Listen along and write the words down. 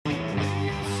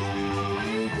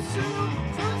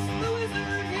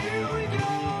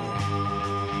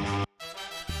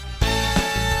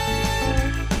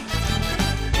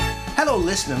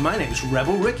listener. My name is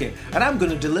Rebel Ricky, and I'm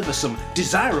going to deliver some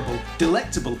desirable,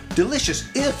 delectable, delicious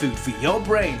ear food for your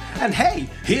brain. And hey,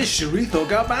 here's Chorizo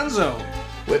Garbanzo.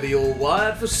 Whether you're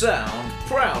wired for sound,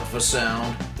 proud for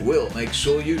sound, we'll make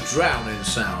sure you drown in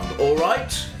sound,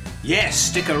 alright? Yes,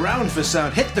 stick around for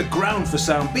sound, hit the ground for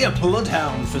sound, be a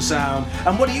bloodhound for sound.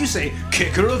 And what do you say?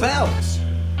 Kicker of elves.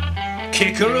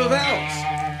 Kicker of elves.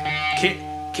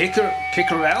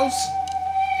 Kicker elves?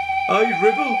 Hey,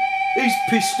 Ribble, he's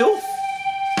pissed off.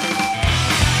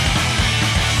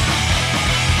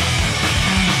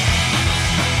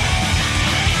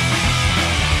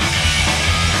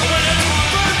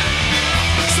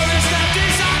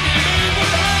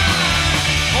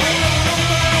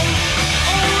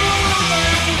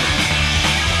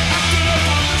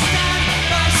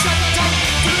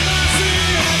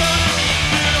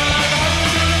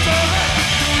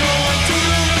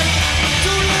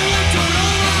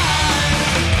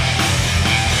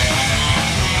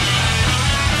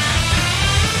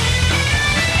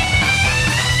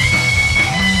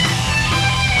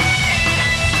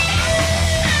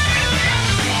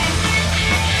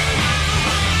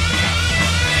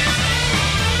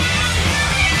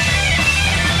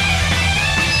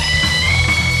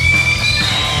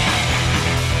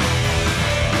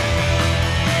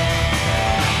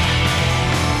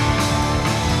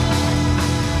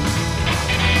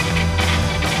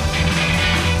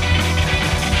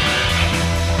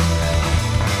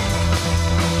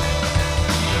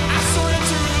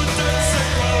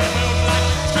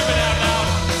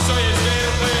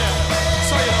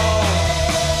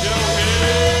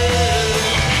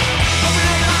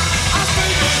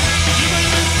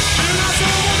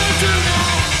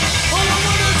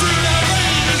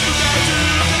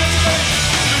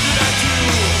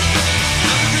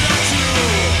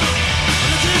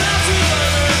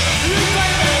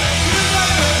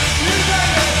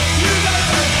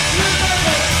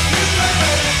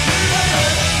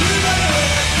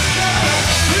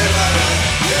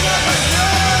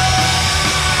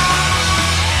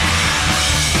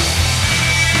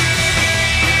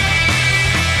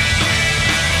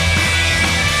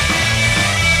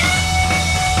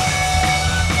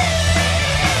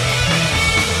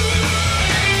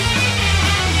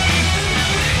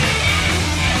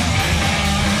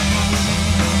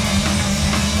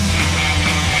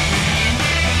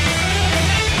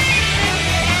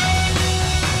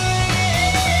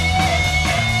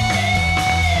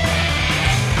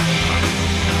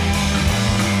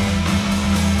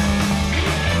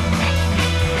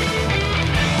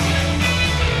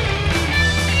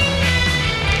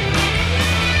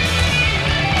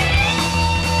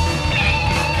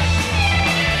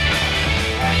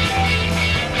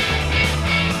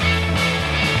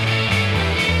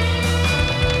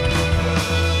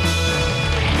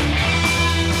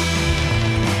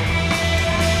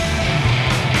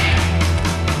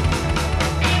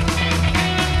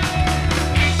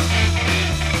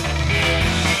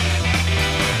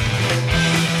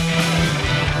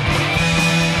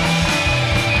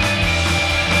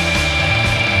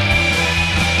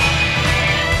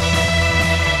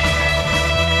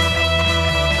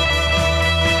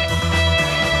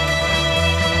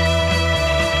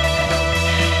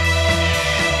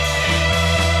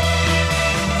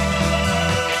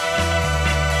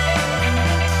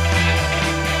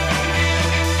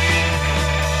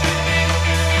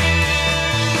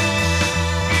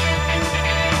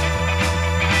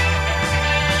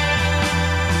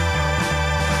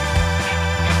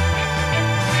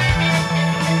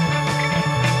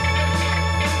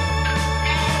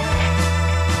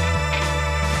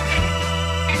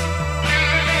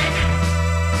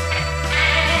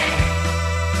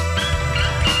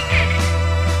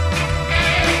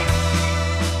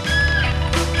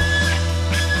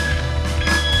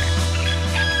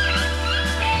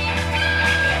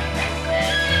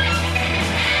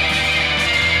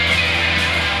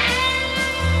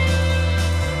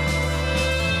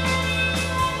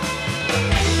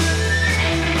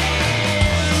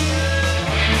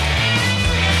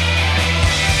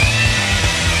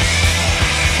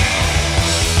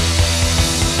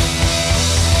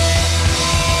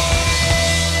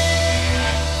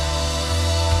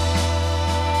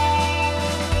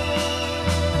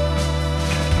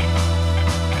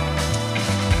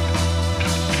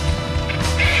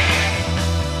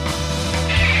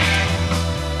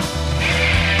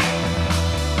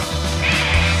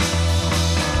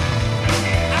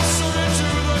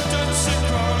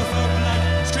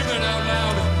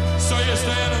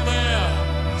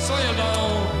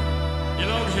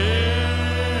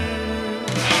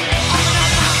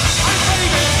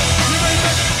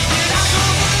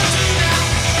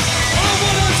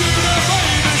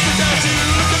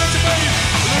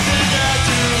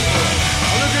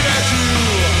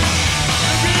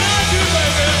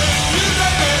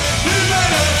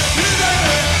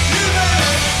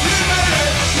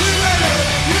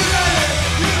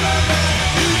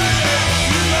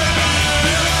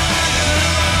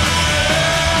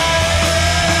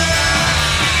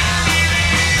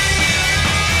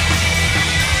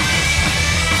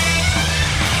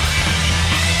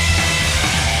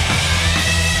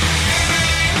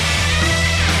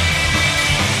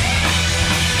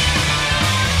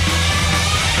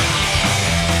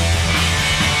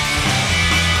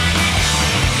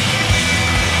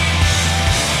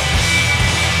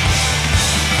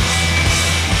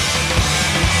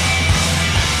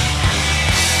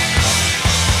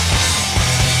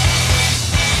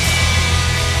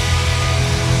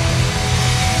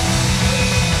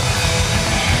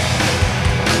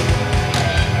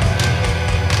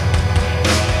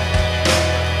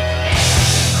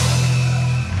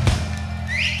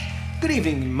 Good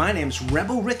evening, my name's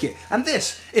Rebel Ricky, and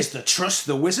this is the Trust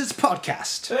the Wizards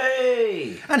podcast.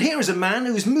 Hey! And here is a man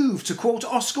who is moved to quote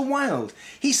Oscar Wilde.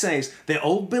 He says, the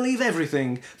old believe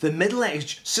everything, the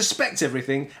middle-aged suspect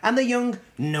everything, and the young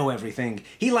know everything.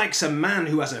 He likes a man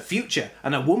who has a future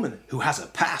and a woman who has a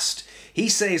past. He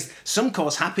says some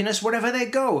cause happiness wherever they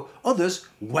go, others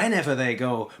whenever they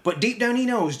go. But deep down he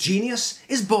knows genius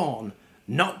is born,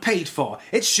 not paid for.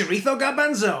 It's Sharito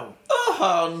Garbanzo. A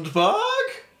handbag?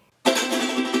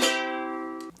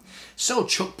 So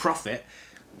Chuck Prophet,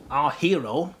 our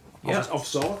hero of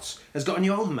sorts, has got a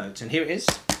new album out, and here it is.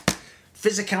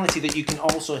 Physicality that you can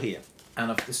also hear.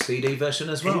 And of the CD version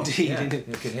as well. Indeed, yeah, indeed.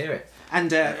 You can hear it.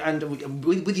 And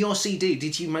with your CD,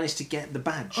 did you manage to get the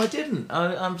badge? I didn't.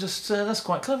 I'm just. That's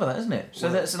quite clever, that isn't it? So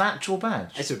that's an actual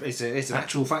badge. It's an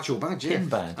actual factual badge. Yeah. Pin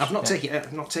badge. I've not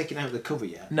taken out the cover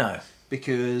yet. No.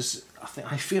 Because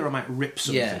I fear I might rip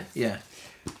something. Yeah.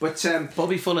 But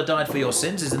Bobby Fuller Died for Your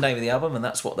Sins is the name of the album, and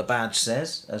that's what the badge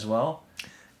says as well.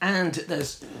 And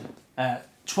there's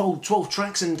 12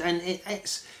 tracks, and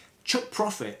it's Chuck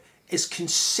Prophet is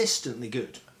consistently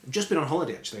good. I've just been on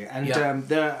holiday actually, and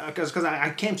because I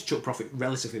came to Chuck Prophet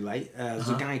relatively late. There's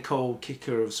a guy called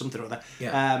Kicker or something like that.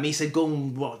 Yeah. He said go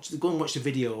and watch the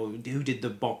video. Who did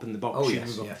the bop and the bop? Oh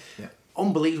yes, yeah.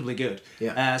 Unbelievably good.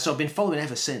 Yeah. So I've been following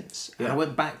ever since. Yeah. And I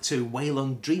went back to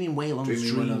Dreaming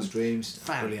Waylon's Dreams.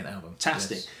 Brilliant album.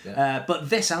 Fantastic. Yes. Yeah. But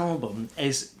this album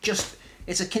is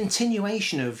it's a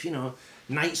continuation of,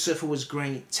 Night Surfer was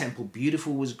great, Temple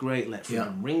Beautiful was great, Let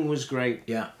Freedom Ring was great.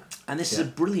 Yeah. And this is a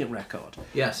brilliant record.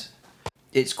 Yes.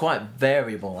 It's quite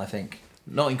variable, I think.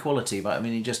 Not in quality, but I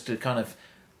mean, just the kind of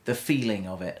the feeling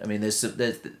of it. I mean,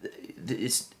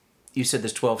 you said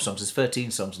there's 12 songs. There's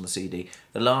 13 songs on the CD.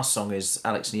 The last song is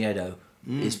Alex Nieto,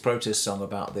 his protest song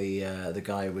about the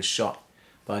guy who was shot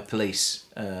by police,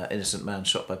 innocent man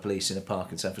shot by police in a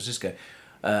park in San Francisco,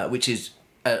 which is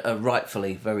a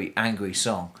rightfully very angry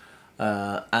song.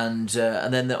 And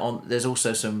then there's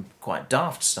also some quite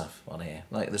daft stuff on here,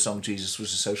 like the song "Jesus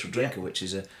Was a Social Drinker," which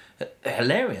is a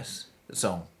hilarious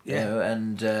song. Yeah.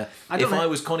 And I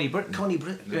was Connie Britton. Connie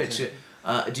Britton.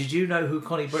 Did you know who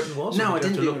Connie Britton was? No, I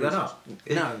didn't. Have to look that up.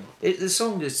 No. The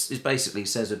song is basically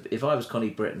says, if I was Connie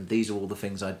Britton, these are all the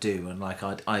things I'd do, and like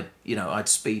I'd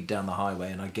speed down the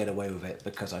highway and I'd get away with it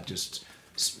because I'd just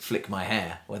flick my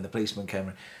hair when the policeman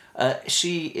came in.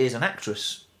 She is an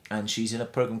actress, and she's in a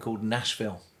program called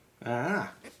Nashville.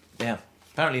 Ah. Yeah.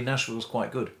 Apparently Nashville's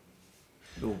quite good.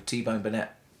 T-Bone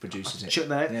Burnett produces it. Check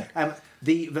that. Yeah.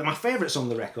 My favourite song on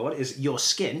the record is Your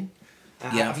Skin.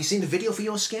 Have you seen the video for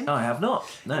Your Skin? No, I have not.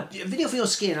 No. Video for Your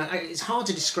Skin, it's hard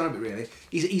to describe it really.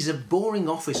 He's a boring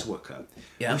office worker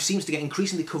who seems to get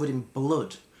increasingly covered in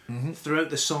blood throughout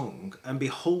the song and be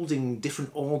holding different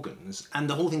organs, and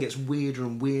the whole thing gets weirder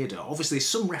and weirder. Obviously, there's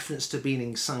some reference to being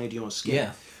inside your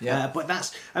skin. Yeah. But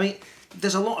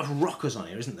there's a lot of rockers on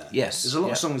here, isn't there? Yes. There's a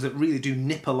lot of songs that really do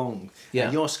nip along.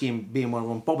 Yeah. Your Skin being one of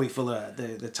them. Bobby Fuller,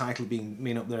 the title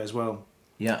being up there as well.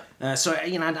 Yeah. And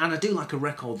I do like a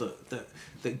record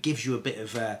that gives you a bit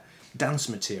of dance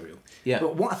material. Yeah.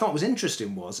 But what I thought was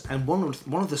interesting was, and one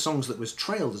of the songs that was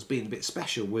trailed as being a bit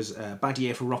special was "Bad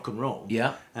Year for Rock and Roll."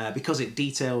 Yeah. Because it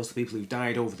details the people who've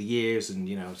died over the years, and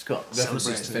it's got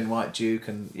references to Finn White Duke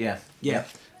and yeah.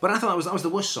 But I thought that was the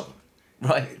worst song.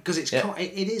 Right. Because it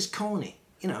is corny.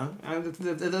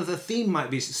 The theme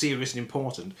might be serious and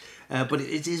important, but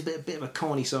it is a bit of a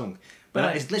corny song.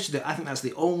 But it's literally, I think that's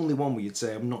the only one where you'd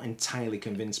say I'm not entirely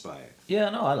convinced by it. Yeah,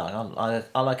 no,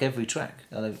 I like every track.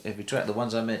 I like every track. The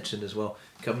ones I mentioned as well.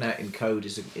 Coming Out in Code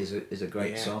is a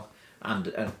great song,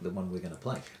 and the one we're going to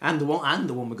play. And the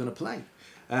one we're going to play,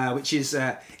 which is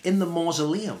In the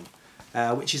Mausoleum,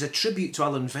 which is a tribute to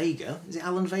Alan Vega. Is it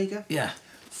Alan Vega? Yeah.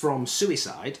 From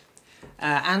Suicide,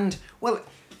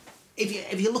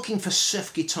 if you're looking for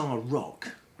surf guitar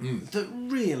rock. That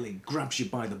really grabs you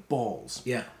by the balls.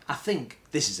 Yeah. I think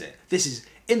this is it. This is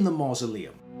In the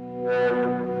Mausoleum.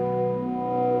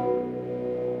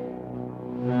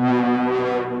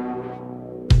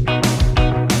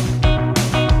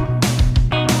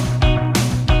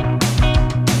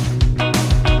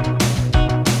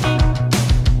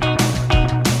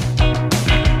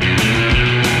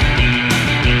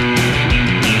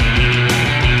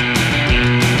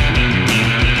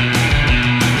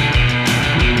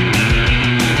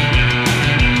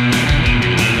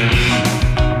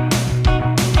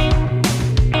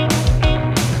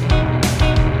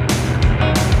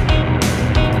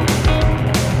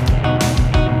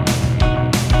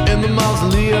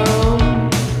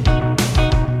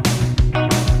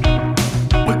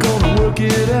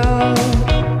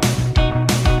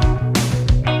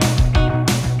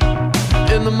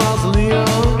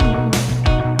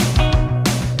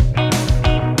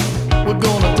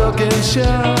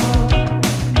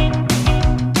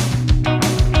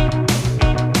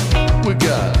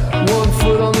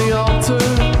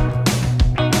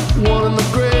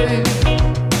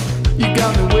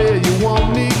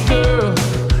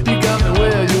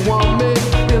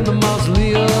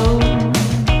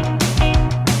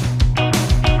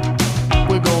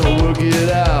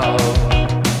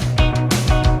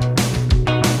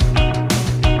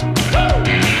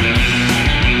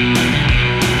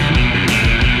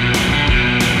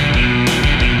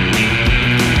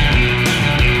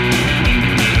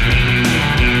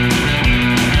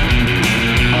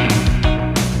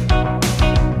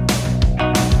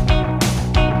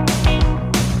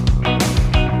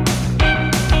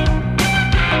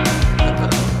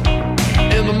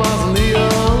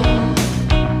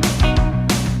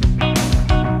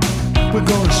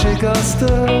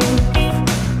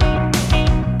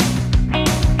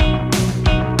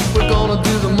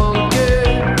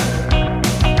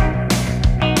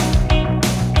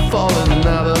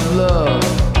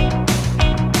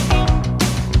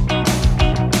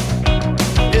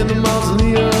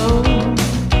 mausoleum.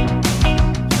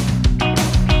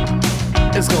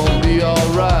 It's gonna be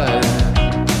alright.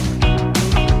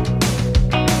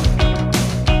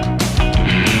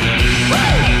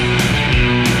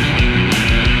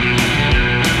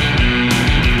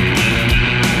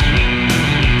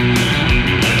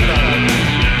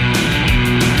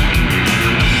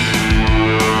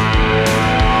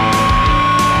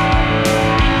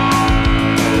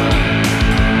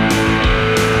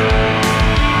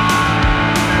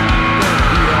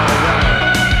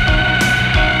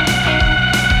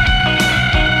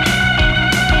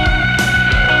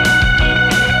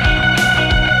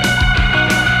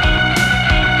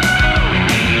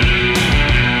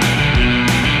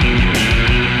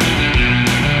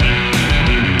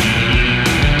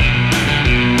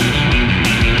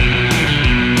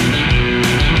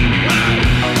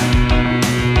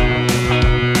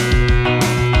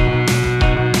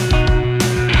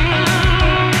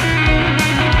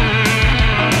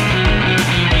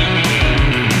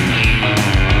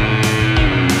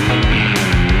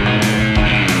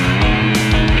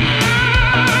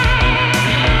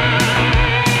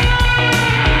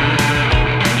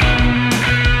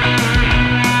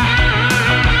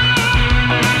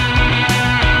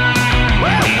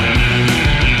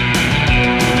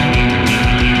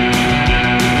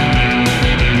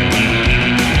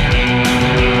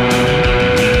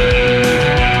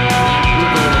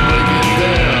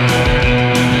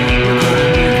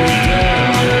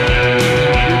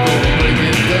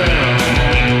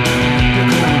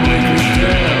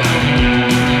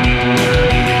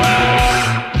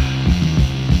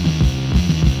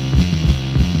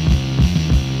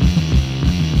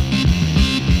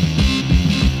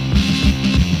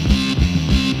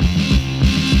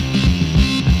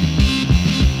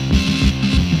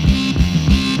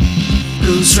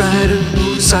 Ghost rider,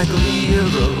 motorcycle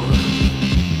hero.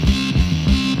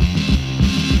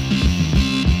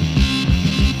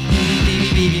 Baby,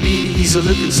 baby, baby, he's a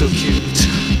looking so cute.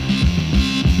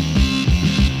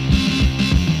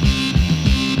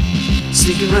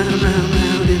 Sneaking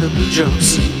round in a blue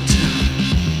jumpsuit.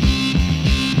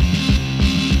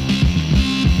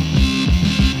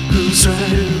 Ghost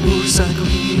rider, motorcycle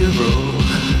hero.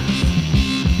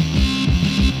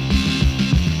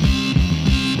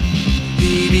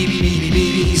 Baby,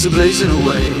 he's a blazing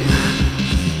away.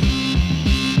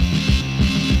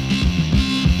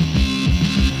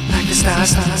 Like the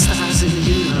stars in the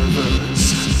universe.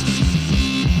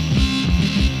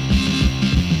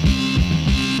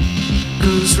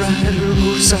 Ghost rider,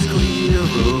 motorcycle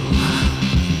hero.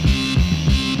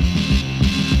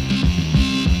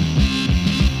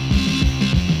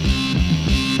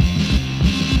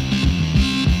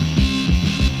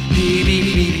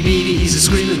 Baby, he's a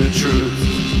screaming the truth.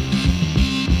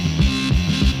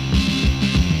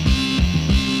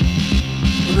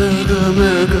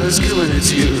 America's killing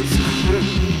its youth.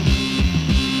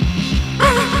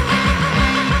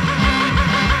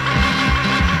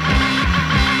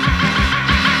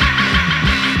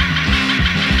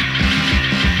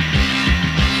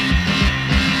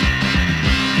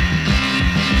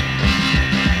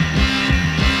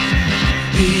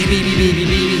 Baby,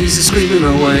 he's a screaming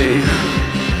away.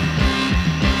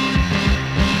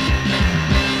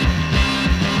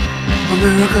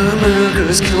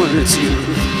 America's killing its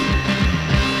youth.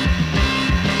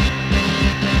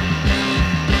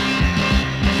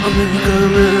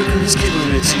 America's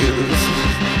killing its youth.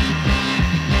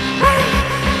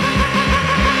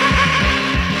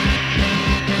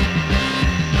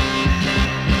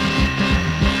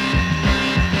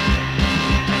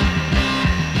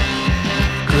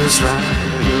 Ghost rider.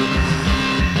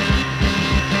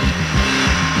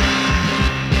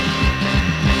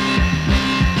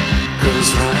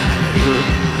 Ghost rider.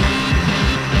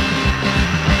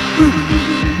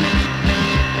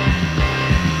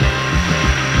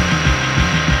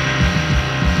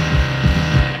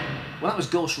 Well, that was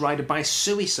Ghost Rider by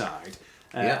Suicide.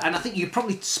 Yeah. And I think you could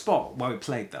probably spot why we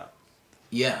played that.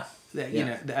 Yeah. You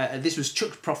know, this was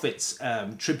Chuck Prophet's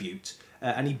tribute,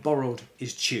 and he borrowed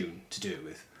his tune to do it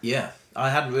with. Yeah,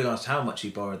 I hadn't realised how much he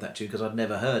borrowed that tune because I'd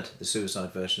never heard the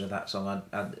Suicide version of that song.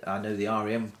 I know the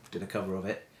R.E.M. did a cover of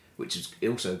it, which is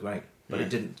also great, but it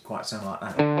didn't quite sound like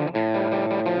that.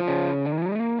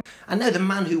 And now the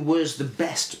man who wears the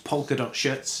best polka dot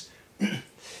shirts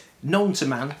known to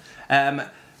man. And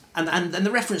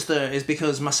the reference there is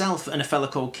because myself and a fella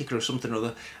called Kicker or something or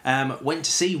other went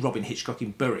to see Robin Hitchcock in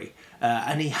Bury,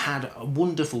 and he had a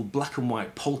wonderful black and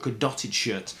white polka dotted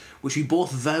shirt, which we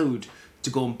both vowed to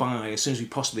go and buy as soon as we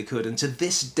possibly could. And to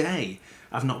this day,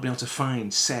 I've not been able to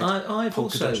find said I've polka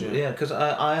also, dot shirt. yeah, because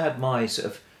I had my sort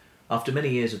of, after many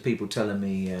years of people telling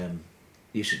me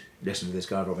you should listen to this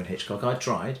guy Robin Hitchcock, I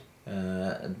tried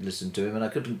and listened to him, and I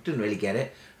didn't really get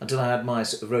it until I had my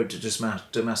sort of Road to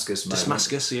Damascus moment.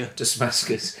 Damascus,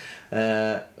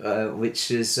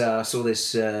 which is I saw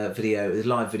this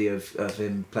live video of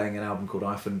him playing an album called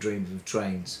I Often Dream of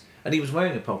Trains, and he was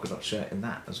wearing a polka dot shirt in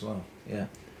that as well. Yeah.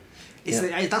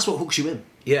 That's what hooks you in.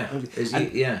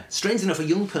 Yeah, Strange enough, a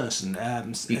young person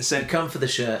said, "You come for the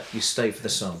shirt, you stay for the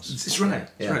songs." It's right.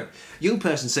 Yeah. It's right. Young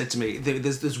person said to me,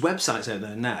 "There's websites out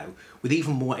there now with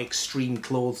even more extreme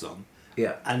clothes on."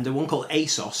 Yeah. And the one called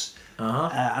ASOS.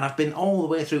 And I've been all the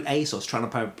way through ASOS trying to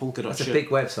buy a polka dot shirt. That's a big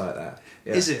website, that.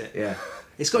 Yeah. Is it? Yeah.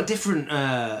 It's got different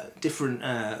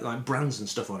like brands and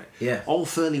stuff on it. Yeah. All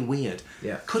fairly weird.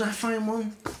 Yeah. Could I find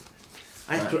one?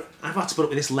 I've had to put up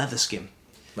with this leather skin.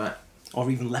 Right. Or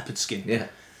even leopard skin. Yeah.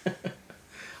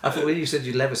 I thought when you said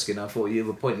you leather skin, I thought you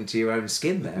were pointing to your own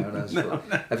skin there. And I was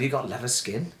like, have you got leather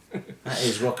skin? That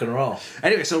is rock and roll.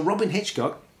 Anyway, so Robin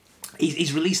Hitchcock,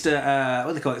 he's released what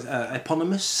do they call it?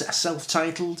 Eponymous,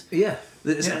 self-titled. Yeah.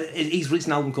 He's released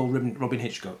an album called Robin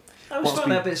Hitchcock. I always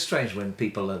find that a bit strange when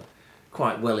people are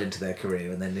quite well into their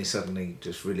career and then they suddenly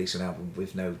just release an album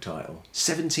with no title.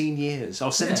 17 years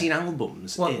or 17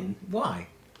 albums in. Why?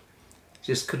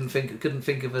 Just couldn't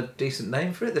think of a decent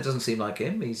name for it. That doesn't seem like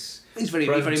him. He's very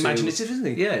imaginative, isn't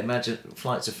he? Yeah, imagine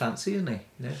Flights of Fancy, isn't he?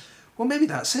 Yeah. Well, maybe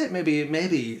that's it. Maybe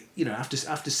after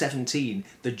 17,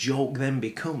 the joke then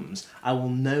becomes, I will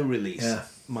now release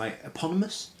my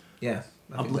eponymous. Yeah.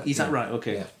 Is that right?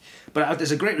 Okay. Yeah. But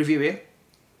there's a great review here.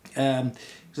 I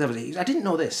didn't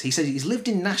know this. He says he's lived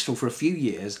in Nashville for a few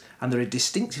years, and there are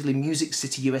distinctively Music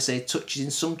City USA touches in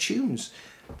some tunes.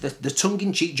 The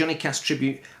tongue-in-cheek Johnny Cash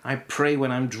tribute, I Pray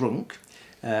When I'm Drunk,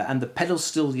 and the pedal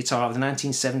steel guitar of the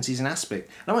 1970s in Aspic.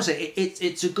 And I want to say,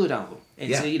 it's a good album.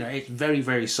 It's very,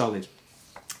 very solid.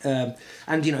 And,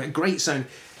 a great sound.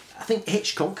 I think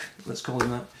Hitchcock, let's call him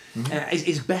that,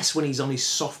 is best when he's on his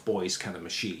soft boys kind of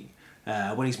machine.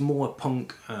 When he's more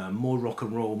punk, more rock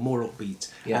and roll, more upbeat.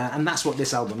 Yeah. And that's what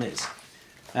this album is.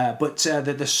 But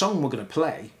the song we're going to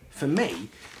play, for me,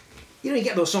 you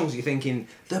get those songs you're thinking,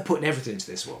 they're putting everything into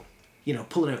this one.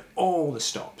 Pulling out all the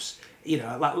stops.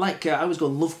 Like I always go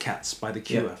Love Cats by The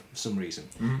Cure for some reason.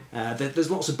 Mm-hmm. There's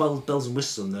lots of bells and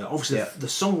whistles on there. Obviously, the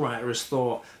songwriter has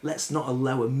thought, let's not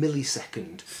allow a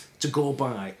millisecond to go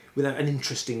by without an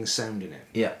interesting sound in it.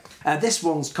 Yeah. This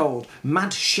one's called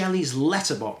Mad Shelley's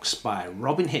Letterbox by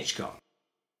Robin Hitchcock.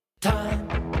 Time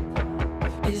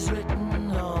is written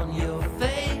on your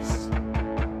face,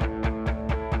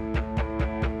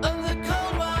 and the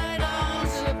cold white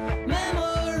arms of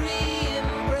memory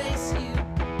embrace you.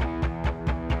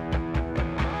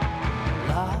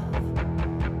 Love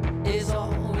is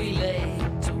all we lay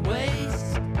to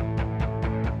waste.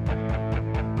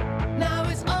 Now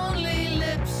it's only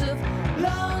lips of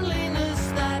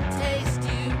loneliness that taste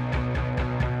you.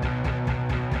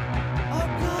 Oh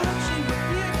God, you were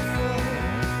beautiful.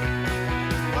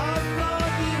 Oh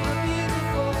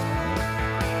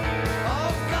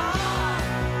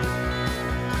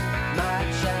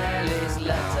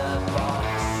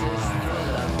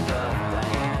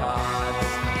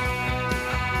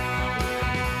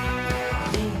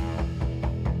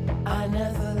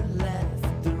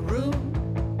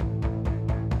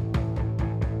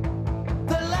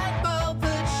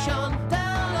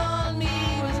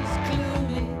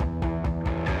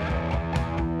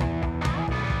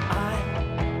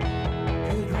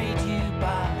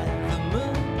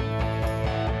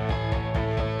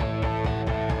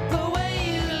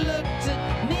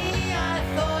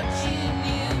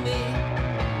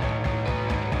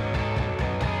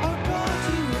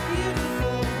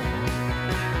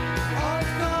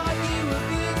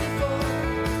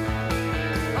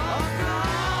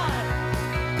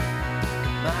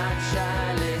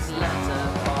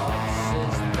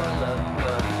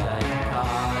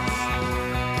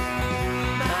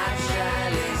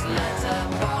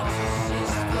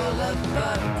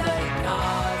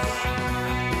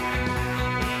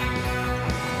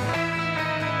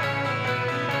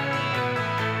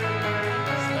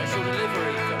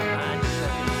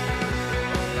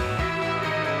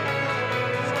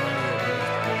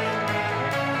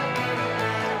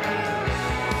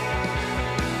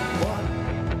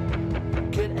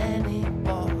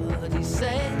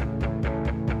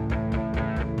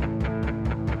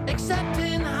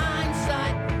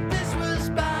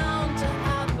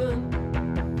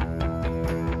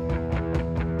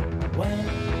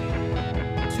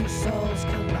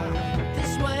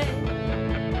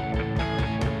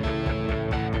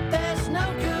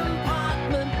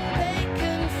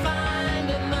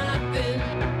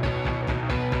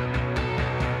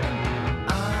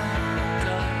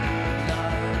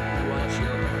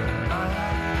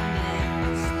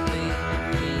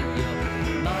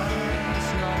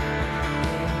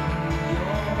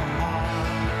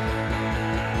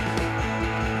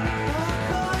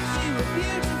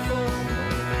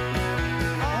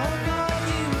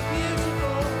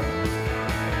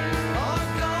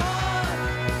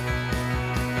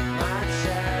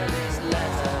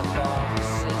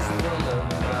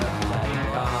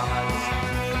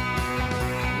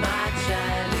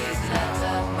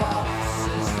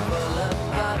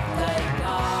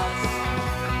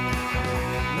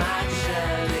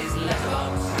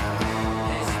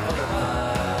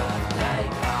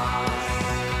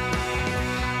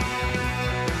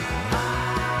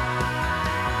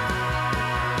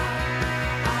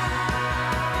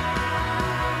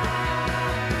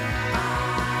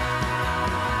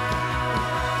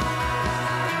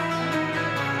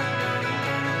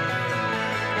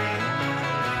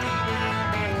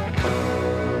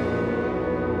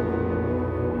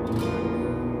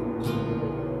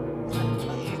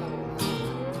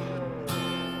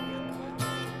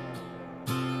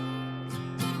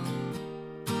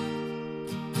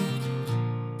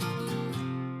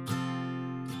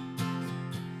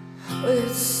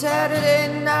It's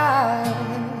Saturday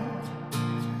night.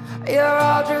 You're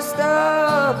all dressed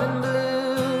up in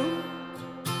blue.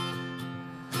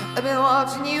 I've been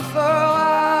watching you for a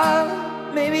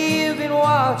while. Maybe you've been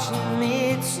watching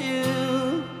me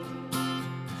too.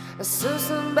 I saw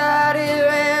somebody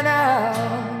ran out,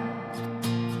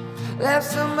 left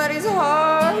somebody's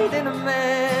heart in a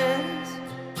mess.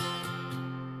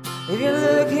 If you're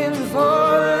looking for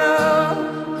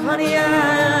love, honey,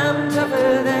 I'm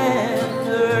tougher than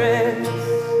the rest.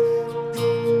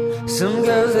 Some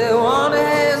girls, they want a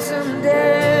handsome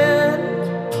dad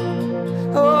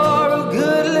or a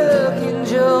good-looking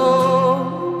Joe.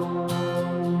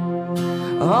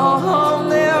 All on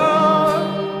their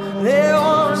own, they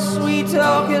want a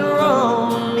sweet-talking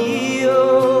Romeo.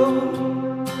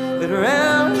 But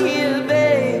around here,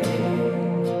 baby,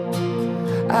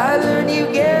 I learned you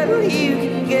get what you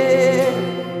can get.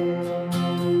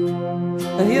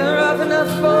 If you're rough enough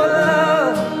for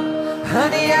love,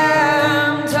 honey,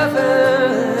 I'm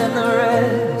tougher than the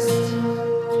rest.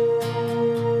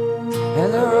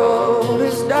 And the road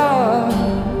is dark,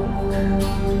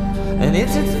 and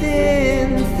it's a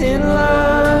thin, thin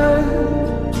line.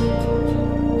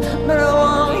 But I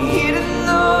want you to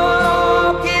know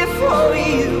I'll give for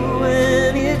you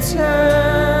anytime.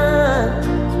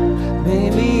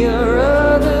 Maybe your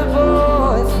other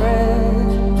boyfriends,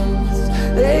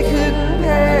 they couldn't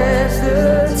pass the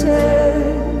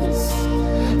test.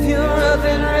 If you're up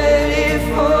and ready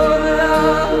for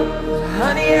love,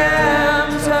 honey, I'm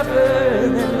tougher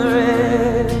than the rest.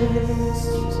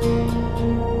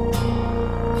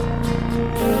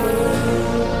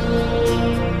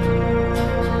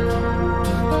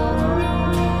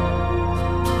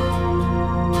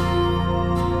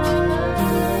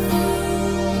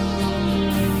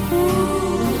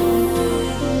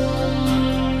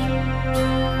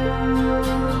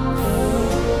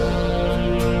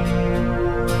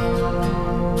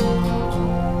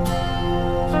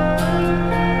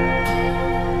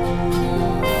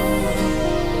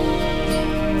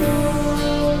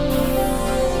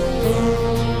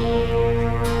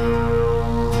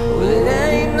 Well, it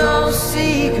ain't no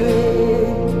secret,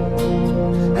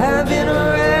 I've been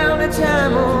around a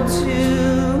time or two.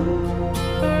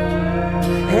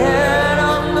 I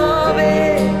don't know,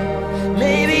 babe,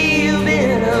 maybe you've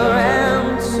been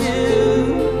around too.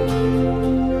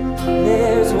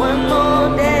 There's one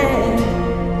more dance,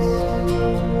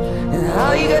 and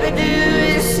all you gotta do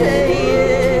is say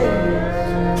yes.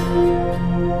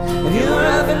 If you're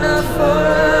rough enough for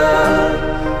love,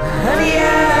 honey,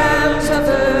 I'm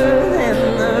tougher than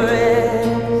the rest.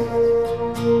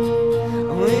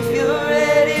 If you're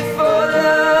ready for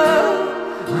love,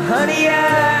 honey,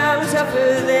 I'm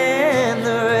tougher than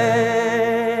the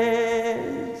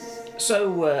rest. So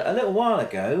a little while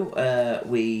ago,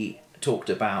 we talked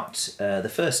about the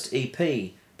first EP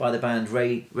by the band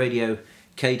Radio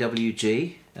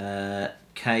KWG,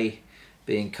 K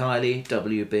being Kylie,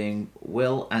 W being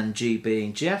Will, and G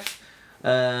being Jeff,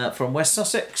 from West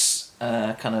Sussex,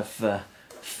 kind of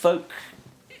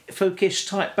folkish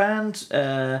type band.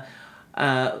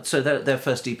 So their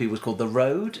first EP was called The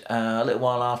Road. A little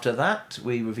while after that,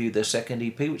 we reviewed their second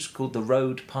EP, which is called The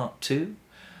Road Part 2.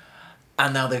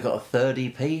 And now they've got a third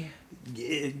EP. 3?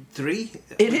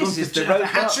 It is. It's The Road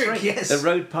Part 3. Yes. The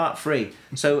Road Part 3.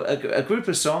 So a group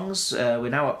of songs. We're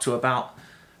now up to about,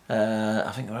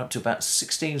 I think we're up to about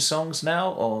 16 songs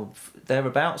now, or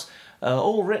thereabouts.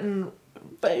 All written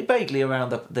vaguely around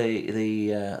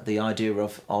the idea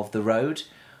of the road.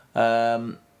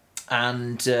 And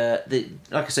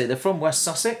like I say, they're from West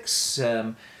Sussex.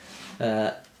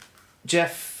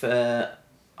 Jeff,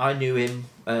 I knew him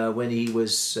when he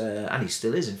was, and he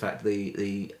still is, in fact,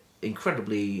 the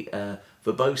incredibly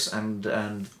verbose and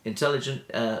intelligent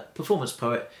performance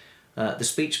poet, the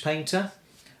speech painter,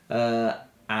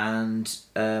 and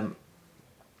in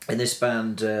this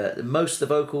band, most of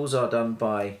the vocals are done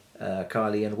by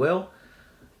Kylie and Will.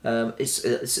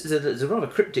 There's a rather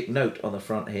cryptic note on the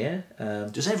front here.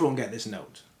 Does everyone get this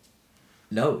note?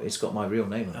 No, it's got my real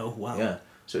name on it. Oh, wow. Yeah.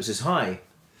 So it says, "Hi,"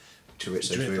 to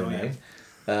Richard's real yeah. name.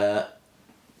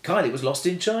 Kylie was lost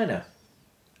in China.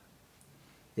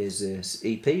 Is this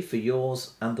EP for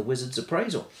yours and the Wizard's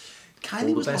appraisal?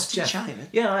 Kylie was lost in Jeff. China?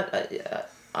 Yeah,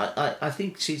 I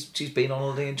think she's been on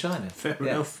holiday in China. Fair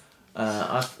enough.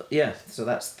 So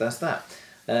that's that.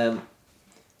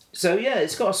 So yeah,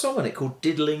 it's got a song on it called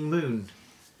 "Diddling Moon."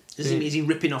 Is he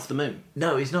ripping off the moon?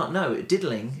 No, he's not. No,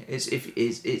 diddling is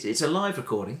it's a live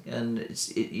recording, and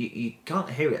you can't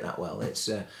hear it that well. It's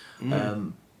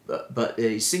but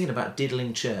he's singing about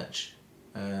diddling church.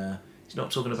 He's not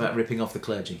talking about ripping off the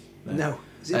clergy. No.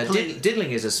 Is it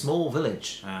Diddling is a small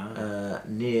village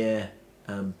near.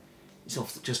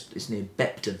 It's near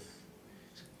Bepton.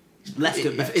 Left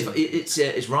at Bepton.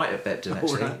 It's right at Bepton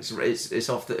actually. Right. It's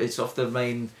off the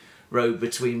main road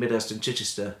between Midhurst and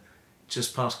Chichester,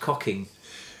 just past Cocking.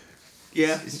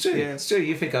 Yeah, It's true. Yeah. It's true.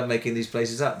 You think I'm making these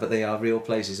places up, but they are real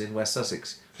places in West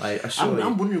Sussex.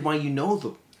 I'm wondering why you know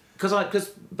them.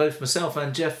 Because both myself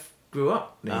and Jeff grew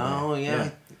up near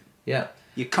there. Yeah.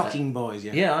 You're Cocking boys,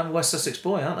 yeah. Yeah, I'm a West Sussex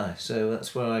boy, aren't I? So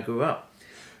that's where I grew up.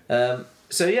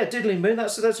 Diddling Moon.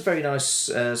 That's a very nice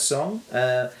song.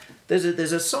 There's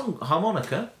a song,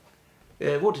 Harmonica.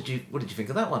 What did you think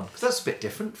of that one? Because that's a bit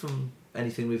different from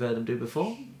anything we've heard them do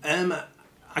before.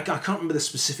 I can't remember the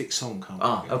specific song.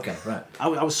 Okay, right. I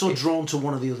was so drawn to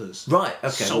one of the others. Right,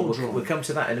 okay. So We'll come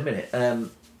to that in a minute.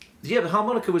 The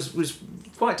harmonica was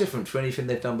quite different to anything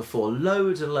they've done before.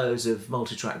 Loads and loads of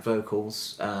multi-track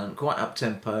vocals and quite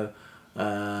up-tempo.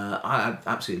 I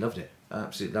absolutely loved it. I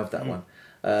absolutely loved that one.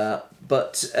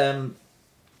 But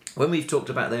when we've talked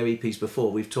about their EPs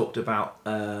before, we've talked about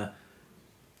the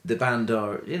band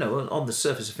are, on the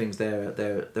surface of things,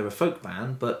 they're a folk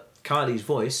band, but Kylie's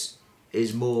voice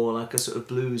is more like a sort of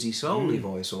bluesy, soul-y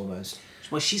voice almost.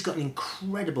 Well, she's got an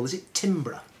incredible, is it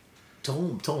timbre?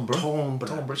 Timbre.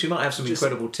 She might have some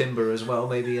incredible timber as well,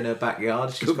 maybe in her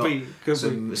backyard. She's got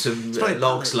some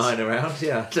logs lying around.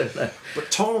 Yeah, I don't know.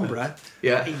 But timbre,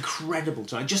 Yeah. incredible.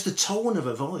 Just the tone of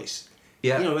her voice.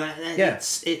 Yeah.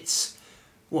 It's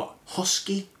what,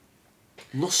 husky,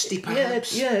 lusty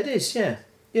perhaps. Yeah, it is. Yeah.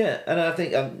 And I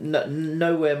think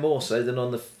nowhere more so than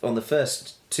on the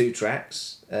first two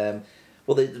tracks.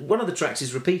 One of the tracks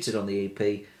is repeated on the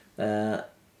EP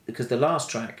because the last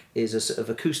track is a sort of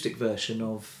acoustic version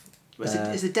of.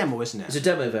 It's a demo, isn't it? It's a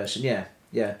demo version. Yeah.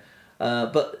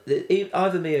 But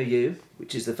Either Me or You,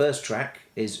 which is the first track,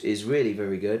 is really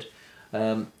very good.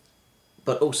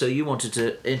 But also you wanted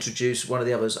to introduce one of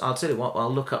the others. I'll tell you what.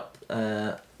 I'll look up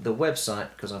the website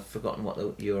because I've forgotten what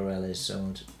the URL is.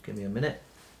 So give me a minute.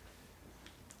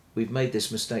 We've made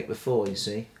this mistake before, you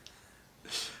see.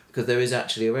 Because there is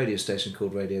actually a radio station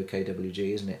called Radio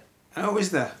KWG, isn't it? Oh,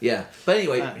 is there? Yeah. But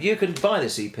anyway, you can buy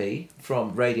this EP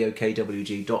from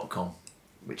radiokwg.com,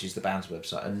 which is the band's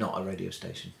website and not a radio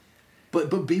station. But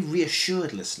be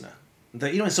reassured, listener,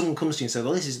 that when someone comes to you and says,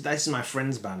 "Well, this is my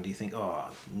friend's band," you think,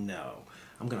 "Oh no,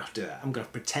 I'm gonna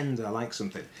pretend that I like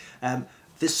something."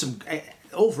 There's some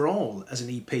overall as an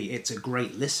EP, it's a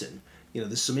great listen.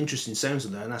 There's some interesting sounds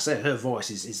in there, and I say her voice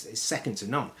is second to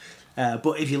none.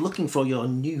 But if you're looking for your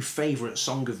new favourite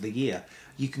song of the year,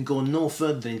 you can go no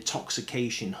further than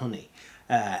Intoxication Honey.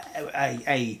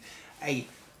 A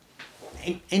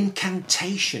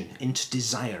incantation into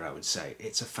desire, I would say.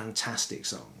 It's a fantastic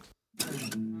song.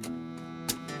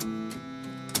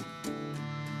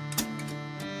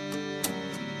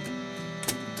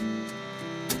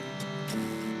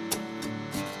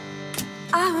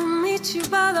 I will meet you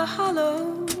by the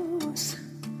hollows,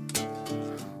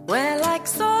 where like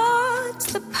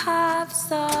swords the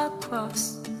paths are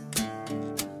crossed,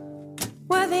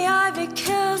 where the ivy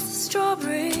kills the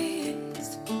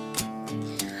strawberries,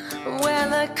 where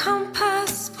the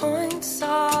compass points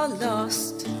are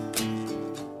lost.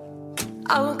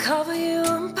 I will cover you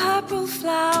in purple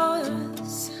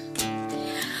flowers.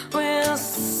 We'll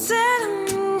sit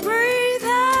and breathe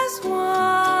as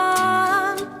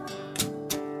one,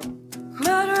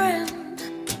 murdering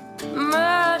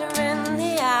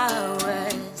the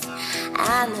hours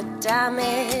and the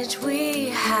damage we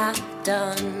have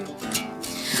done.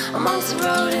 Amongst the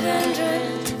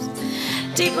rhododendrons,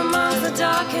 deep among the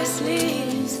darkest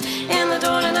leaves, in the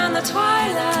dawning and the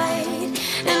twilight,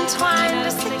 entwined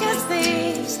as thick as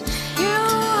thieves. You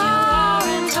are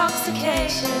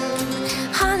intoxication,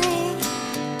 honey,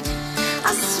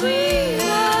 as sweet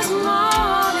as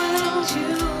morning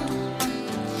dew.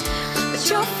 But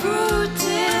your fruit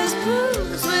is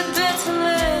bruised with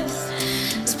bitterness,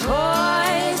 as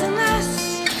poisonous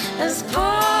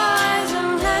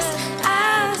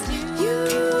as you.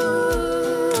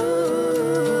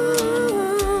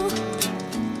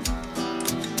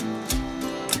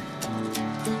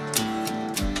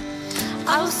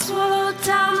 I'll swallow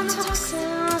down the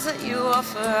toxins that you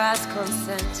offer as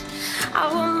consent. I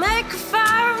will make a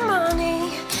fire of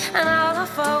money, and I'll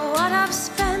offer what I've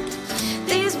spent.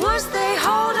 These words, they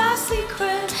hold our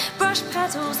secret. Brush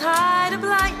petals hide a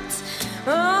blight.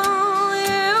 Oh,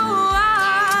 you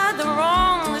are the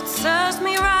wrong that serves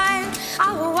me right.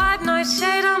 I will wipe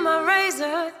nightshade on my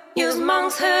razor, use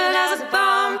monk's hood as a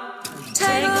balm,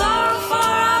 take laurel for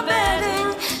our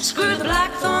bedding, screw the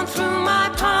blackthorn through my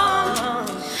palm.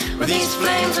 With these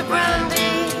flames of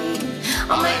brandy,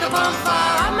 I'll make a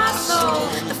bonfire of my soul.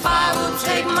 The fire will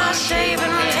take my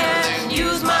shaven hair and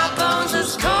use my bones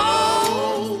as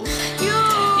coal. You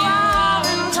are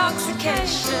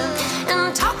intoxication,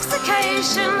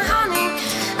 intoxication, honey,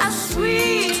 as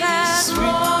sweet as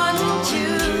morning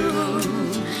dew.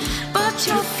 But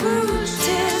your fruit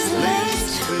is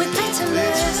laced with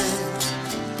bitterness,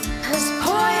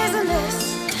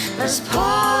 as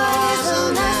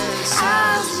poisonous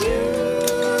as you.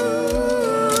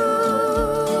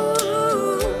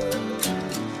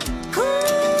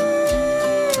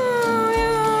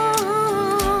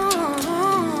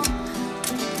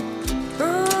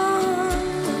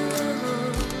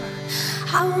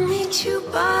 I will meet you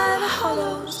by the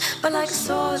hollows, but like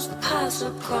swords that pass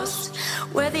across,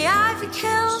 where the ivy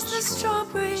kills the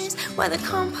strawberries, where the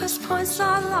compass points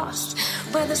are lost,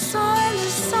 where the soil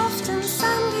is soft and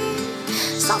sandy,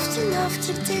 soft enough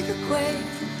to dig a grave,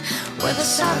 where the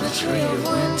savagery of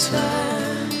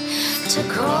winter to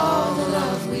call the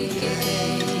love we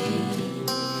gave,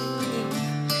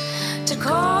 to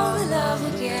call the love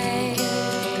we gave.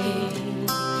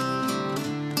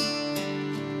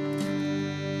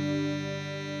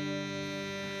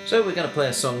 So we're going to play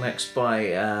a song next by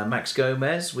Max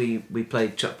Gomez. We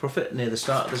played Chuck Prophet near the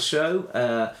start of the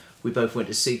show. We both went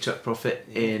to see Chuck Prophet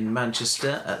in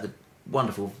Manchester at the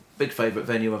wonderful, big favourite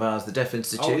venue of ours, the Deaf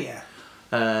Institute.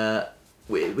 Oh, yeah.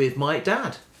 With my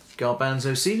dad.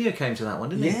 Garbanzo Senior came to that one,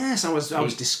 didn't he? Yes, I was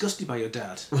disgusted by your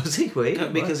dad. Was he?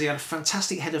 Because he had a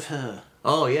fantastic head of hair.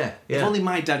 Oh, yeah. If only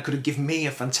my dad could have given me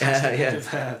a fantastic head of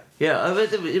hair. Yeah,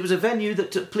 it was a venue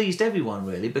that pleased everyone,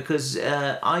 really, because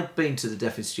I'd been to the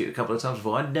Deaf Institute a couple of times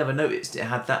before. I'd never noticed it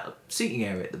had that seating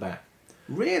area at the back.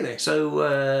 Really? So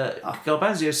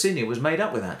Garbanzo Senior was made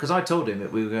up with that, because I told him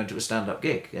that we were going to a stand-up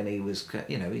gig, and he was,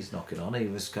 he's knocking on. He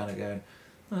was kind of going,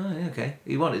 oh, okay.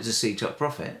 He wanted to see Chuck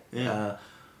Prophet,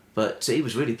 but he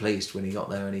was really pleased when he got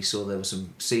there and he saw there were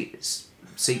some seats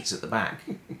at the back,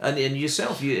 and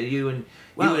yourself, you and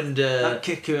that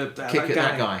kicker, that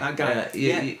guy.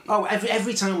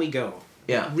 Every time we go,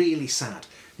 really sad.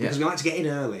 Because we like to get in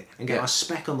early and get our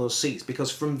spec on those seats,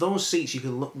 because from those seats you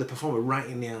can look the performer right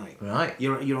in the eye. Right.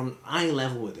 You're on eye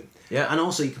level with him. Yeah. And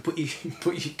also you can put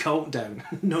your coat down.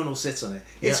 No one will sit on it.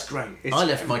 It's great. I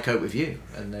left my coat with you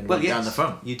and then went down the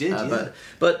front. You did,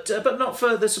 But not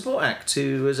for the support act,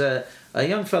 who was a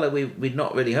young fellow we'd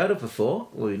not really heard of before.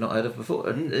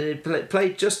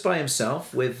 Played just by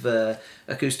himself with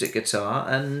acoustic guitar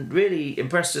and really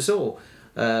impressed us all.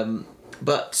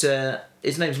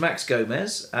 His name's Max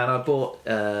Gomez, and I bought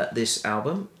this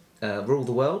album, Rule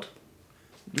the World.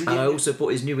 And I also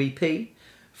bought his new EP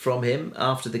from him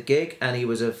after the gig, and he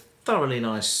was a thoroughly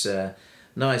nice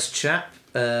chap,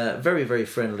 very, very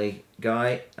friendly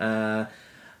guy.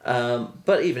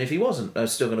 But even if he wasn't, I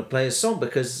was still going to play his song,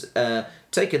 because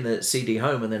taking the CD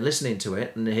home and then listening to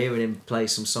it and hearing him play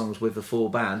some songs with the full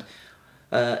band,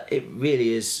 it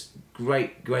really is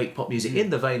great pop music in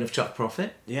the vein of Chuck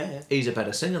Prophet. Yeah. He's a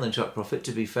better singer than Chuck Prophet,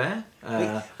 to be fair.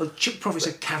 Chuck Prophet's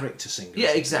a character singer.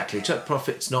 Yeah, exactly. Chuck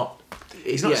Prophet's not.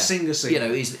 He's not a singer.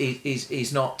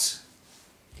 He's not.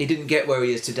 He didn't get where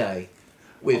he is today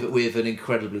with an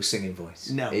incredibly singing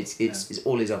voice. No, it's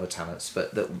all his other talents,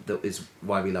 but that is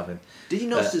why we love him. Did you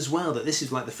notice as well that this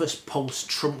is like the first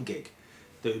post-Trump gig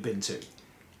that we've been to?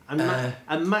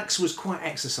 And Max was quite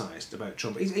exercised about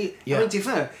Trump. I mean, to be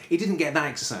fair, he didn't get that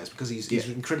exercised because he's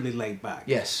incredibly laid back.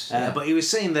 Yes. But he was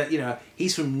saying that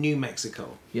he's from New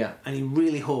Mexico. Yeah. And he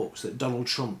really hopes that Donald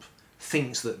Trump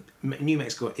thinks that New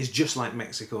Mexico is just like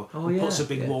Mexico and puts a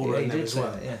big wall around them as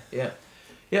well.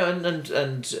 Yeah,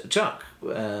 and Chuck,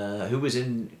 who was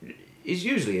he's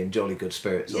usually in jolly good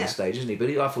spirits on stage, isn't he? But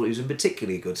I thought he was in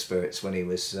particularly good spirits when he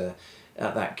was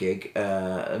at that gig.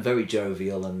 Very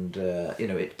jovial and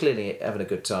clearly having a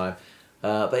good time.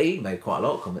 But he made quite a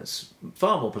lot of comments,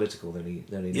 far more political than he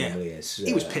normally is.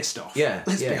 He was pissed off. Yeah,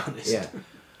 let's be honest. Yeah.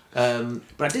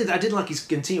 But I did like his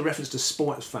continued reference to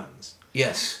sports fans.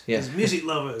 Yes. His music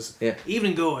lovers. Yeah.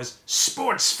 Even goers,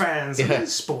 sports fans. Yeah. I mean,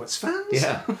 sports fans.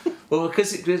 Yeah. Well,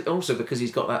 because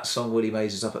he's got that song Willie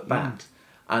Mays is up at bat.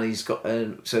 And he's got,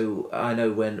 so I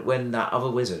know when that other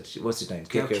wizard, what's his name?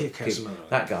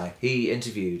 That guy, he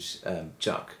interviewed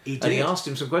Chuck. He did. And he asked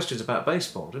him some questions about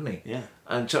baseball, didn't he? Yeah.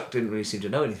 And Chuck didn't really seem to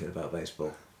know anything about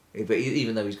baseball. But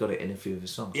even though he's got it in a few of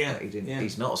his songs. Yeah. He didn't. Yeah.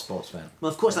 He's not a sports fan.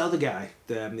 Well, of course, that other guy,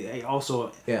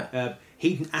 also, Yeah.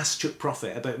 he asked Chuck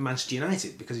Prophet about Manchester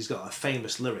United because he's got a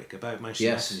famous lyric about Manchester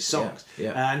United in his songs.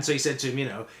 Yeah. And so he said to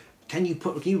him, can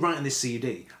you write on this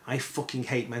CD, I fucking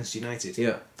hate Manchester United?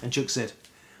 Yeah. And Chuck said,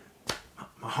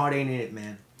 my heart ain't in it,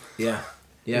 man. Yeah.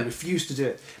 Yeah. He refused to do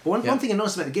it. But one thing I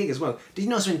noticed about the gig as well, did you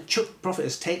notice when Chuck Prophet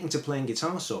has taken to playing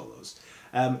guitar solos,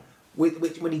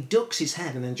 when he ducks his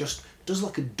head and then just does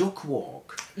like a duck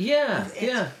walk? Yeah,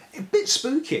 A bit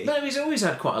spooky. No, he's always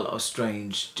had quite a lot of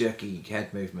strange, jerky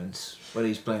head movements when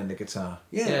he's playing the guitar.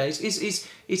 Yeah. He's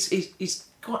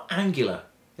quite angular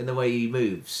in the way he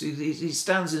moves. He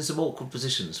stands in some awkward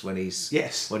positions when he's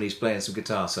playing some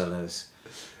guitar solos.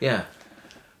 Yeah.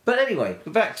 But anyway,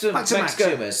 back to Max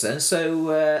Gomez then.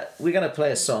 So we're going to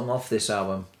play a song off this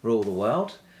album, Rule the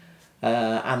World.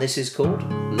 And this is called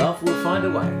Love Will Find a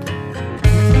Way.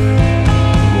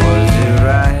 Was it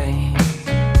right?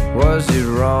 Was it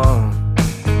wrong?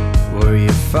 Were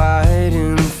you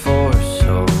fighting for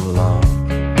so long?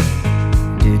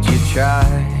 Did you try?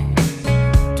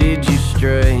 Did you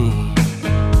stray?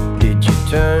 Did you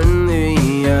turn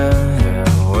the other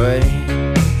way?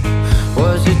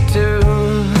 Was it too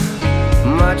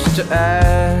much to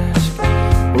ask?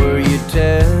 Were you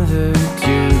tethered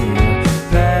to the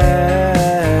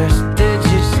past? Did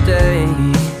you stay,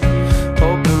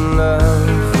 hoping love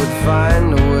would find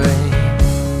a way?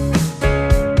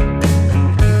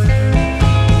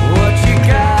 What you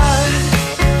got,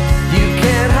 you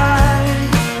can't hide,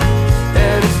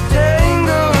 and it's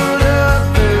tangled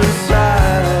up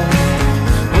inside.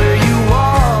 Where you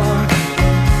walk,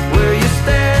 where you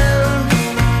stand,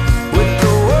 with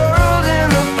the world in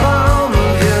the palm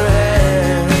of your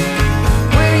hand.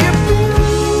 Where you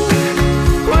move,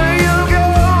 where you go,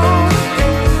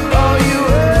 all you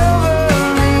ever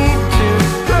need to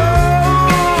know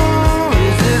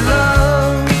is that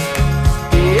love,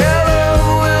 yeah, love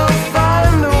will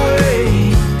find a way.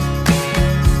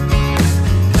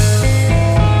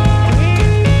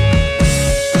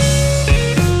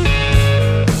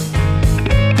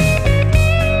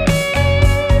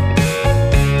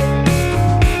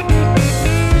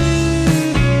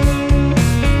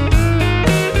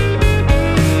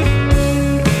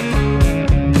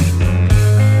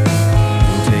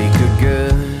 Take a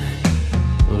good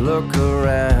look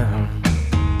around.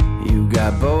 You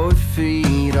got both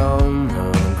feet on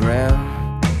the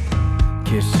ground.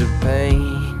 Kiss the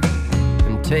pain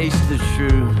and taste the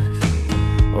truth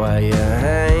while you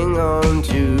hang on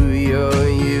to your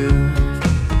youth.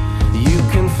 You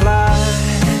can fly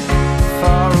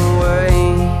far away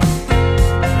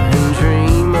and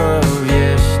dream of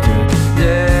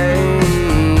yesterday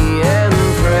and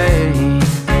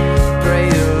pray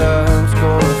your love's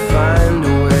gonna find a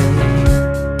way.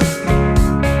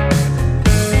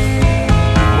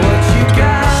 What you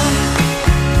got,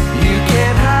 you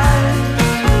can't hide,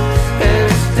 and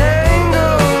it's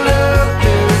tangled up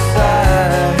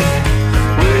inside.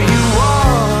 Where you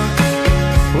walk,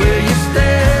 where you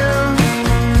stand,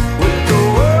 with the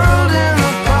world in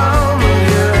the palm of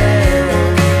your hand.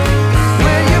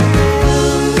 Where you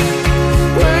move,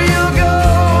 where you go,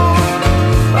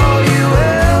 all you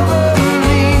ever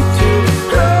need to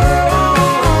know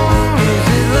is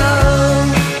that love,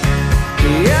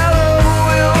 yeah, love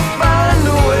will find a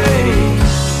way.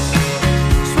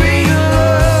 Sweet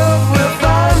love will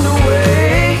find a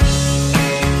way.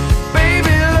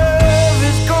 Baby, love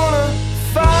is gonna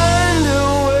find a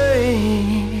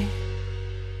way.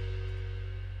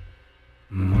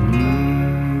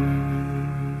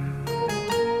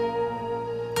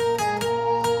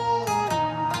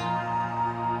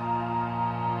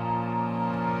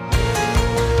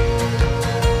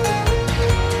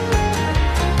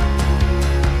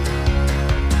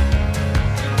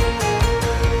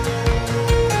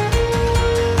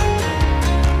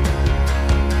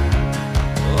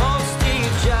 Old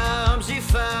Steve Jobs, he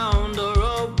found a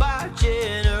robot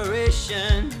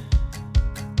generation.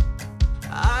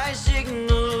 Isaac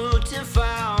Newton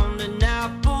found an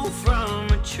apple from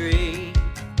a tree.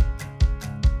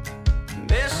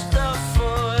 Mr.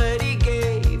 Ford, he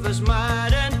gave us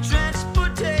modern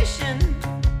transportation.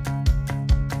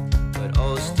 But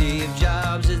old Steve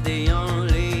Jobs is the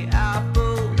only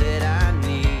apple that I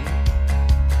need.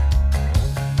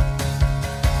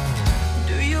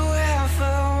 Do you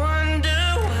ever wonder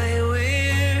why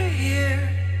we're here?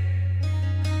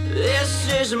 This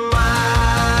is our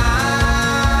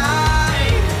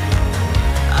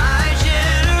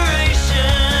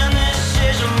generation. This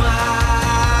is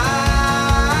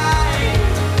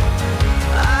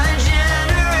our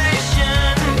generation.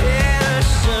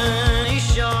 Edison, he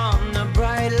shone the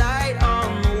bright light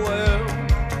on the world.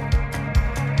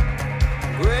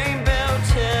 Grain bell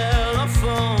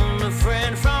telephone, a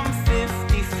friend from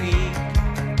 50 feet.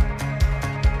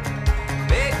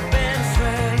 Big Ben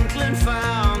Franklin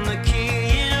found the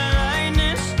key in a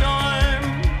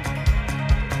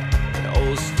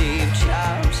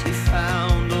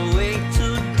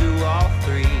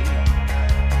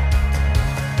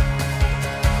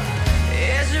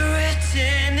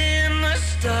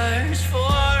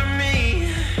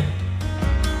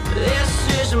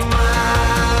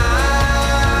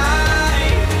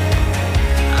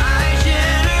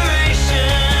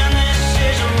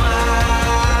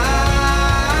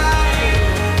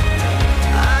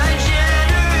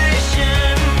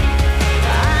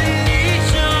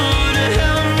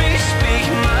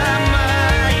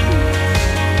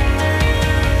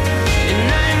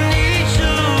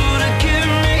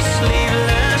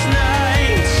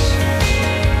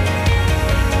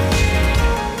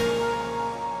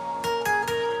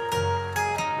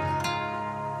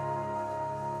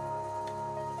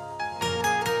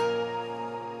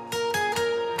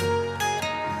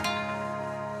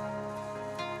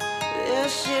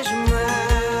this is our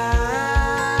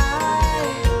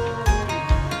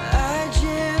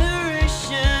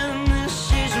generation,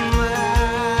 this is our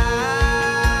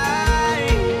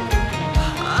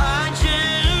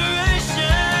generation,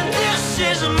 this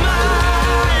is mine.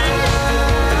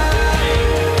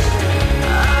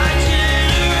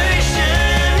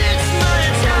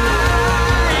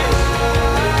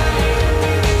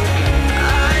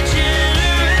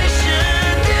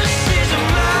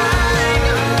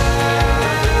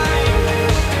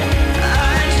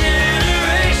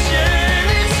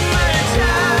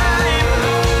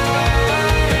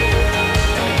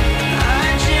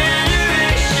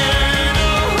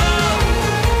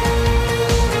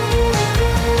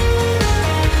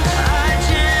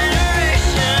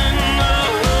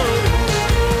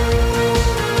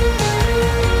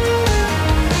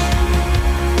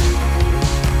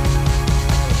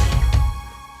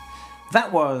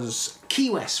 That was Key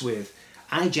West with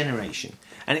iGeneration.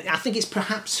 And I think it's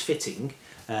perhaps fitting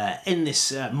in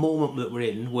this moment that we're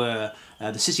in where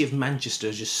the city of Manchester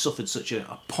has just suffered such an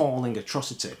appalling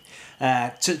atrocity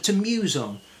to muse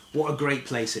on what a great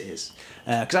place it is.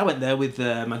 Because I went there with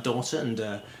my daughter and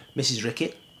Mrs.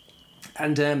 Rickett,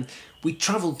 and we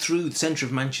travelled through the centre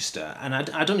of Manchester, and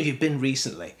I don't know if you've been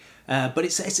recently, but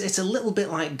it's a little bit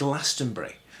like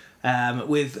Glastonbury,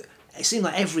 with it seemed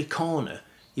like every corner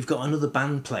you've got another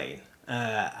band playing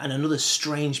and another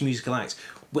strange musical act.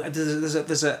 There's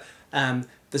a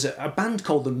band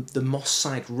called the Moss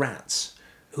Side Rats,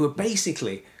 who are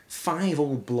basically 5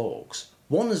 old blokes.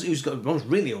 One's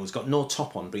really old, he's got no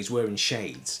top on, but he's wearing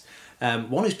shades.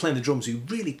 One who's playing the drums who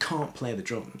really can't play the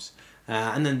drums.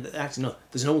 And then actually no,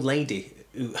 there's an old lady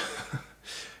who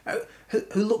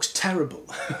who looks terrible.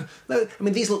 I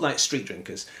mean, these look like street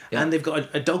drinkers, and they've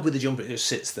got a dog with a jumper who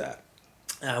sits there.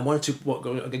 One or two,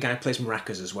 a guy plays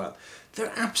maracas as well.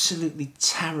 They're absolutely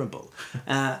terrible.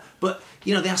 But,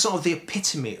 you know, they are sort of the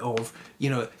epitome of,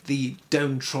 you know, the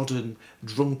downtrodden,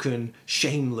 drunken,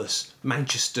 shameless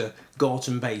Manchester,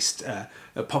 Gorton-based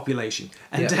population.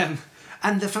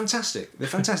 And they're fantastic. They're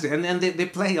fantastic. And then they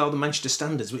play all the Manchester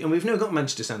standards. And we've never got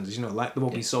Manchester standards, you know, like the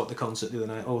one we saw at the concert the other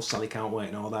night. Oh, Sally Can't Wait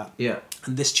and all that. Yeah.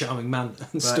 And This Charming Man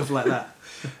and stuff like that.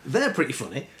 They're pretty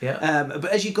funny. Yeah.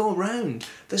 But as you go around,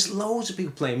 there's loads of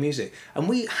people playing music. And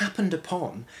we happened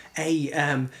upon a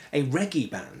reggae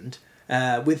band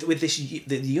with this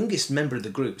the youngest member of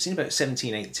the group, he's in about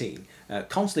 17, 18,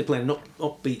 constantly playing an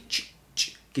upbeat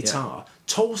guitar,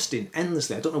 toasting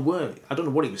endlessly. I don't know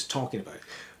what he was talking about.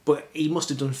 But he must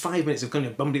have done 5 minutes of kind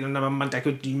of bumbly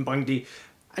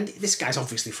and this guy's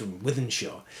obviously from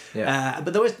Wythenshawe. Yeah.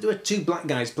 But there were 2 black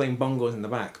guys playing bongos in the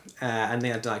back, and they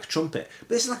had like a trumpet. But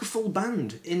this is like a full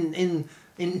band in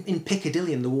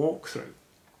Piccadilly in the walkthrough.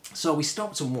 So we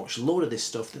stopped and watched a load of this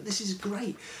stuff. This is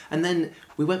great. And then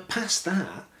we went past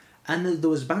that, and there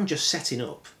was a band just setting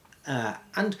up,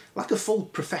 and like a full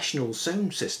professional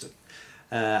sound system.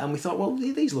 And we thought, well,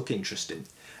 these look interesting.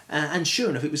 And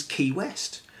sure enough, it was Key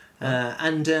West.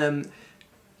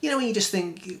 You know, when you just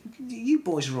think, you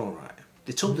boys are all right.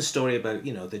 They told the story about,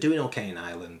 you know, they're doing okay in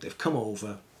Ireland. They've come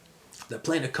over. They're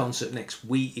playing a concert next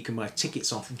week. You can buy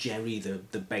tickets off Jerry,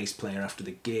 the bass player, after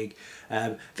the gig.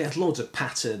 They had loads of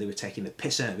patter. They were taking the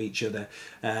piss out of each other.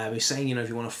 He was saying, you know, if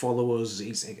you want to follow us,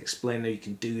 he's explaining how you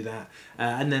can do that.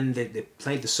 And then they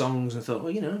played the songs and thought,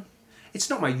 well, you know, it's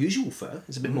not my usual fare.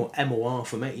 It's a bit more MOR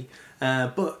for me.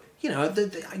 But, you know,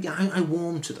 I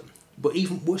warmed to them. But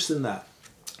even worse than that,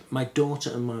 my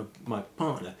daughter and my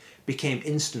partner became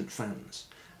instant fans.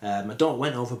 My daughter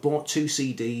went over, bought 2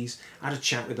 CDs, had a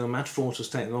chat with them, had photos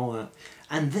taken, all that.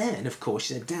 And then, of course,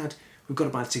 she said, Dad, we've got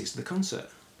to buy the tickets to the concert.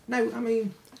 Now, I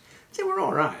mean, they were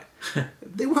all right.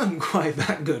 They weren't quite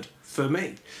that good for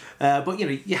me. But, you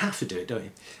know, you have to do it, don't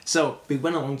you? So we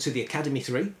went along to the Academy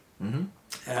 3. Mm-hmm.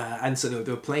 And so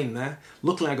they were playing there.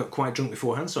 Luckily, I got quite drunk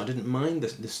beforehand, so I didn't mind.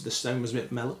 The sound was a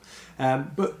bit mellow.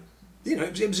 But, you know,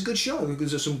 it was a good show. There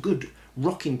was some good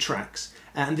rocking tracks.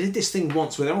 And they did this thing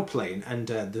once where they were all playing, and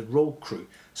the road crew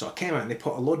sort of came out and they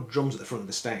put a load of drums at the front of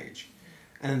the stage.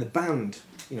 And then the band,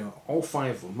 you know, all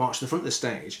 5 of them marched to the front of the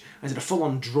stage and did a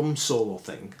full-on drum solo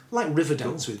thing, like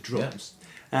Riverdance with drums.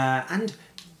 Yeah. And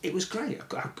it was great.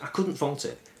 I couldn't fault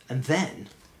it. And then,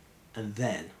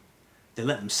 they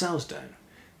let themselves down,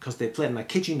 because they played, and I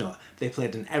kid you not, they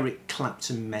played an Eric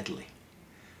Clapton medley.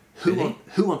 Who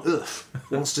on earth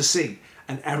wants to see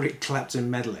an Eric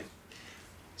Clapton medley?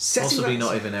 Possibly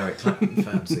not even Eric Clapton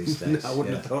fans these days. No, I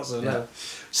wouldn't have thought so, no.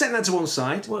 Setting that to one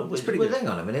side, it's pretty good. Hang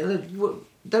on a minute,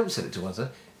 don't set it to one side.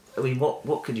 I mean,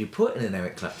 what could you put in an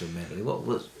Eric Clapton medley? What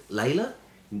was Layla?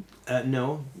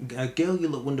 No, Girl You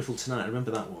Look Wonderful Tonight. I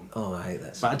remember that one. Oh, I hate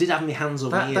that song. But I did have my hands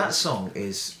over ears. That song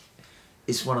is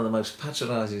one of the most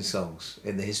patronising songs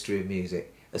in the history of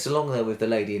music. It's along there with The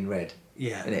Lady in Red.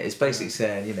 Yeah. And it's basically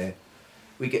saying, you know,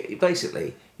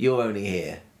 you're only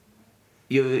here.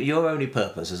 Your only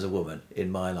purpose as a woman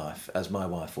in my life, as my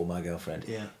wife or my girlfriend,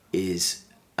 is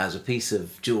as a piece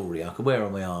of jewellery I can wear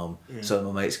on my arm so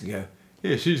my mates can go,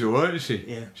 yeah, she's alright, isn't she?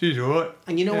 Yeah. She's alright.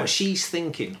 And you know what she's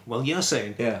thinking? Well, you're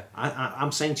saying, Yeah.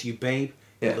 I'm saying to you, babe,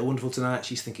 Yeah. You're wonderful tonight.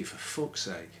 She's thinking, for fuck's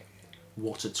sake,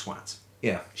 what a twat.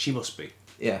 Yeah. She must be.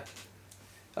 Yeah.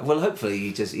 Well, hopefully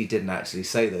he didn't actually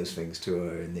say those things to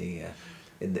her in the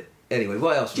anyway.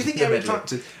 What else? Do you think Eric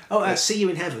Clapton? Oh, See You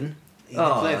in Heaven. He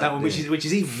played that one, which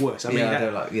is even worse. I mean, I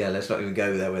don't like. Yeah, let's not even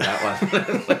go there with that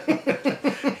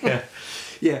one.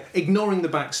 yeah. Ignoring the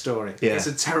backstory. Yeah. It's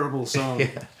a terrible song.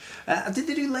 Did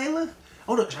they do Layla?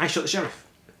 Oh no, I Shot the Sheriff.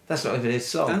 That's not even his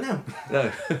song. I know.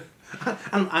 No.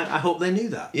 And I hope they knew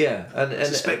that. Yeah, and I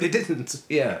suspect they didn't.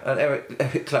 Yeah, and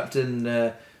Eric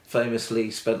Clapton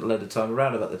famously spent a lot of time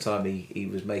around about the time he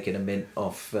was making a mint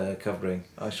off covering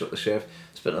I Shot the Sheriff.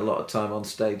 Spent a lot of time on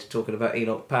stage talking about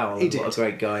Enoch Powell. He did. What a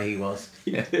great guy he was.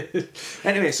 Yeah.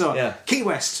 Anyway, so Key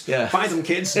West. Yeah. Buy them,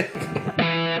 kids.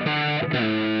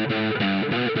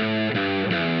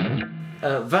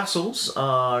 Vassals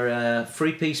are a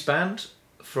three-piece band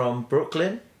from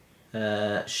Brooklyn.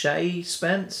 Shay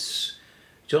Spence,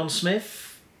 John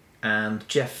Smith, and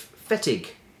Jeff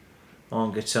Fettig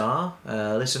on guitar.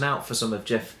 Listen out for some of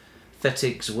Jeff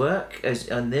Fettig's work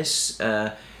on this.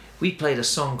 We played a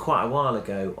song quite a while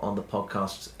ago on the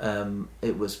podcast.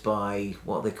 It was by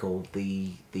what they called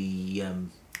the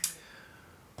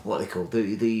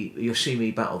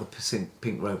Yoshimi Battle the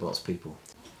Pink Robots people.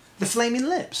 The Flaming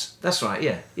Lips. That's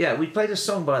right. Yeah. We played a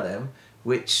song by them,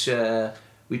 which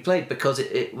we played because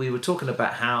we were talking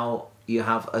about how you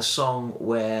have a song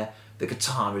where the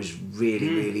guitar is really,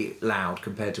 really loud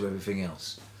compared to everything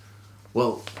else.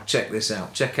 Well, check this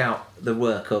out. Check out the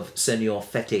work of Senor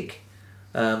Fettig.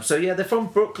 They're from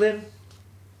Brooklyn.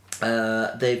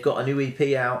 They've got a new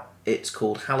EP out. It's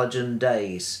called Halogen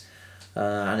Days,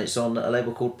 and it's on a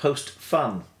label called Post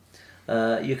Fun.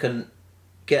 You can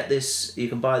get this. You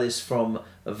can buy this from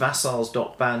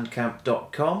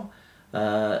vassals.bandcamp.com.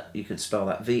 You can spell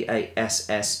that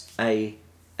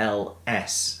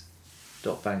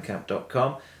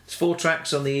VASSALS.bandcamp.com. There's 4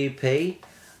 tracks on the EP.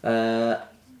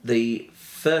 The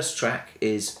first track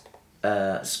is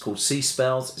it's called Sea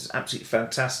Spells. It's absolutely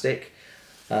fantastic.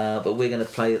 But we're going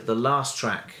to play the last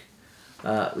track,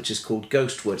 which is called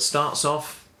Ghostwood. Starts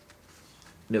off,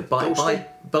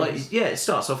 it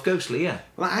starts off ghostly. Yeah.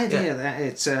 Well, that idea that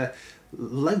it's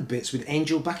loud bits with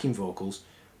angel backing vocals,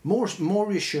 more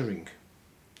reassuring.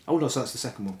 Oh no, so that's the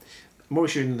second one. More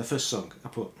reassuring than the first song I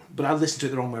put, but I listened to it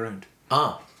the wrong way around.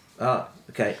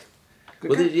 Okay.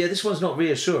 Well, this one's not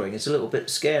reassuring. It's a little bit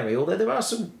scary. Although there are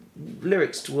some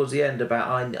lyrics towards the end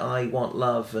about I want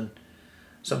love and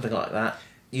something like that.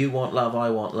 You want love, I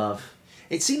want love.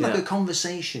 It seemed like a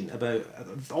conversation about,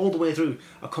 all the way through,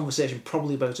 a conversation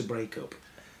probably about a breakup.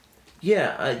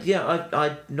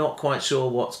 I'm not quite sure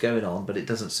what's going on, but it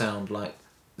doesn't sound like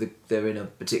they're in a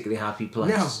particularly happy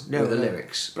place with the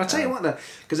lyrics. But I tell you what, though,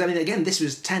 because I mean, again, this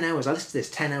was 10 hours. I listened to this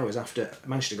 10 hours after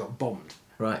Manchester got bombed.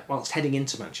 Right. Whilst heading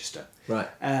into Manchester. Right.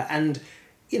 And,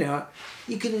 you know,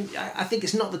 I think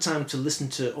it's not the time to listen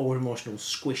to over-emotional,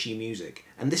 squishy music.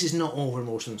 And this is not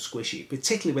over-emotional, squishy,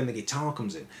 particularly when the guitar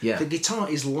comes in. Yeah. The guitar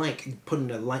is like putting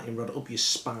a lightning rod up your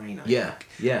spine, I think.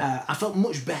 Yeah. I felt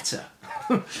much better.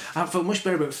 I felt much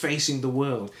better about facing the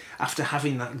world after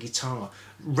having that guitar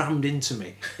rammed into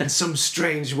me in some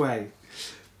strange way.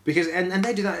 Because, and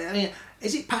they do that, I mean,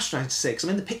 is it patronising to say, because I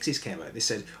mean the Pixies came out, they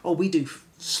said, we do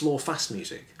slow, fast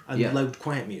music and loud,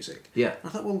 quiet music. Yeah. I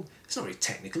thought, well, it's not really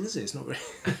technical, is it? It's not really...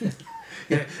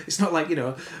 it's not like,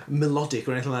 melodic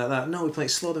or anything like that. No, we play it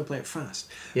slow, they play it fast.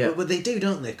 Yeah. But they do,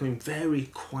 don't they? Come in very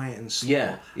quiet and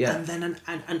slow. Yeah. And then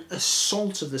an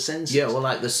assault of the senses. Yeah, well,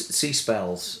 like the Sea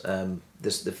Spells,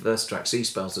 the first track, Sea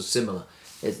Spells, is similar.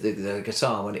 The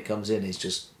guitar, when it comes in, is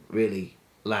just really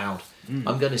loud.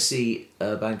 I'm going to see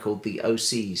a band called the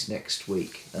OCs next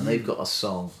week, and they've got a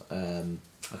song,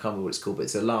 I can't remember what it's called, but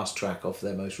it's the last track off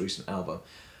their most recent album,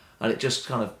 and it just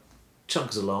kind of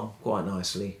chunks along quite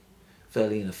nicely.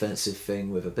 Fairly inoffensive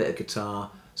thing with a bit of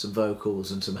guitar, some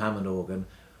vocals and some Hammond organ,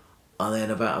 and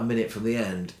then about a minute from the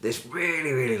end, this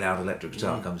really, really loud electric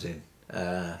guitar comes in.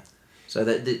 So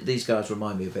these guys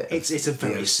remind me a bit. It's a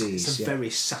very OCs, very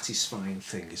satisfying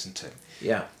thing, isn't it?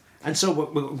 Yeah. And so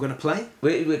we're going to play?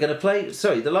 We're going to play,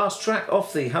 the last track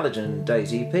off the Halogen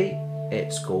Days EP.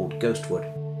 It's called Ghostwood.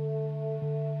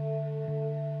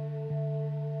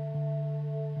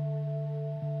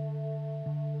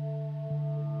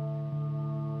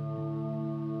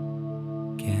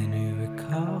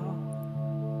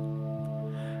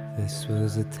 This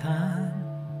was a time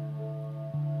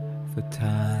for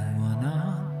time went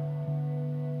on,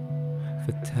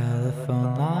 for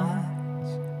telephone lines.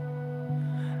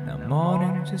 Now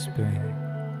morning just brings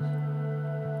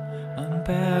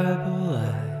unbearable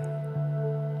light,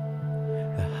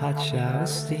 the hot shower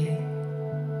steam,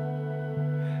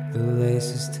 the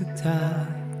laces to tie.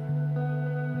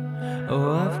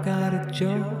 Oh, I've got a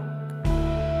joke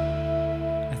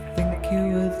I think you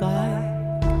would like,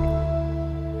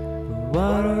 but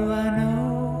what do I know?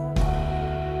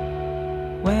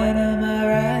 When am I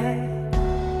right?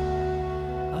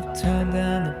 I'll turn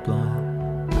down the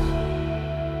blonde,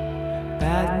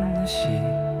 batten the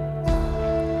sheets,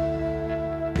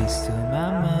 be still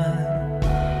my mind,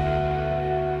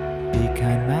 be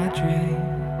kind my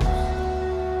dreams.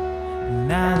 And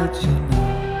now that you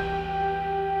know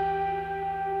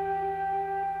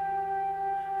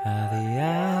how the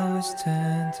hours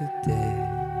turn to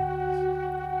days,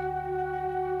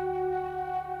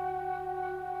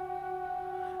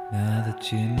 now that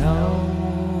you know,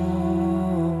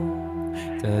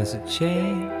 does it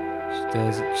change?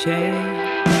 Does it change?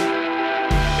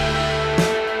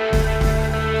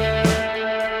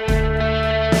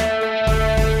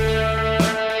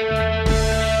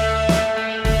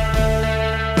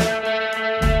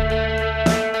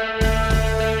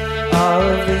 All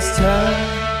of this time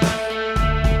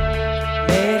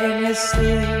made in his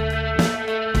sleep,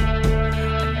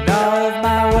 and all of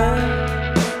my words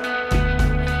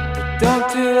that don't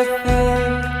do a thing.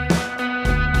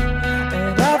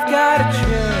 And I've got a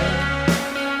trick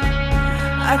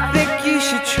I think you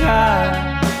should try,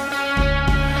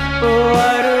 but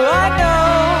what do I know?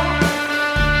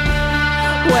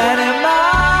 When am I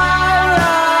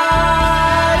right?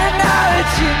 And now that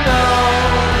you know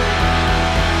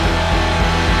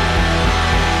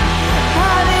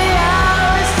how the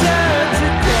hours turn to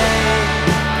days,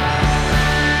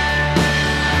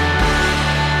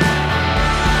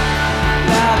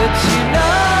 now that you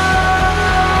know,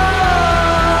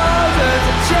 does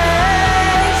it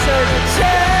change? Does it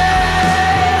change?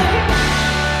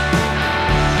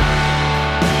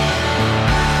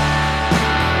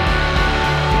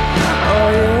 Oh,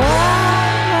 you are,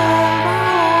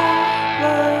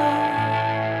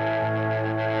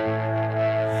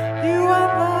 you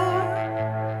want love,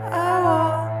 I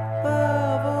want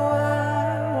love, oh,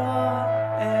 I want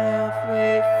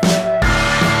everything.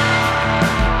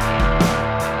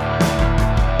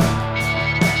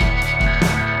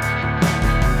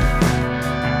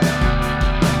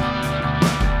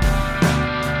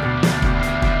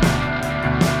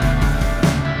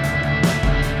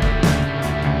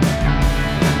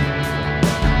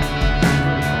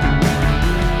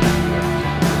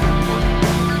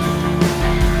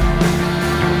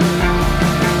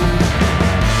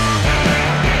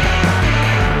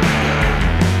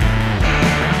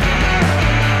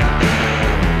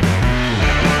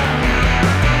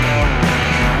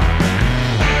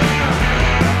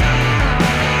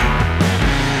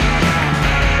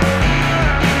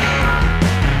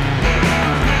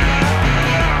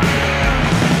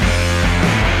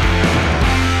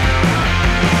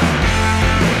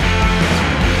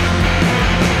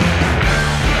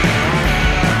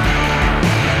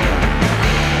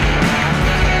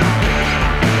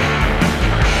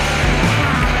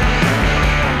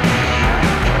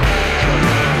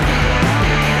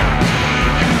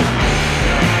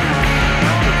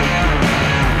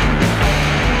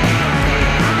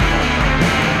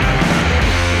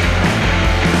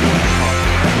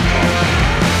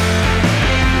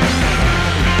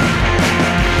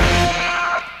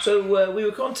 So we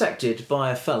were contacted by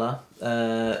a fella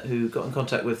who got in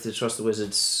contact with the Trust the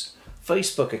Wizards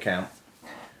Facebook account.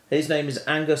 His name is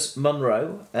Angus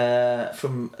Munro.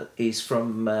 He's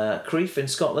from Crieff in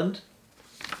Scotland,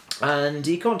 and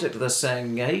he contacted us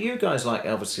saying, "Hey, you guys like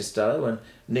Elvis Costello and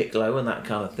Nick Lowe and that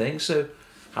kind of thing, so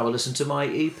have a listen to my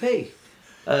EP."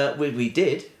 We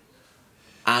did,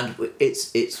 and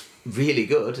it's really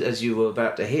good, as you were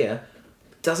about to hear.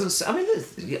 Doesn't I mean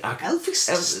Elvis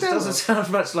Costello doesn't sound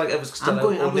much like Elvis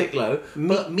Costello or Nick Lowe.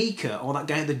 But Mika, or that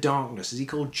guy in the darkness, is he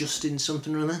called Justin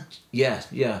something or other? yeah,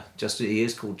 Justin. He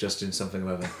is called Justin something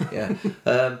or other. Yeah.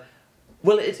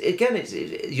 Well,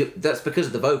 that's because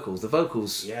of the vocals. The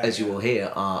vocals, as you will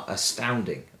hear, are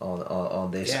astounding on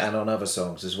this and on other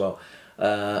songs as well.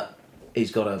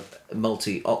 He's got a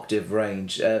multi-octave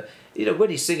range. When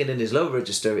he's singing in his low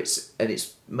register,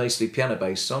 it's mostly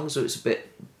piano-based songs, so it's a bit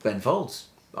Ben Folds,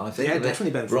 I think. Yeah,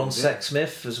 definitely Ben Folds. Ron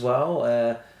Sexsmith as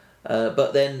well.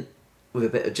 But then with a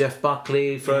bit of Jeff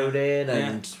Buckley thrown in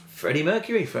and Freddie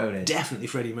Mercury thrown in. Definitely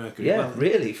Freddie Mercury. Yeah,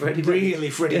 really, Freddie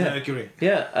Mercury.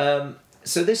 Yeah.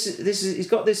 So this is he's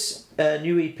got this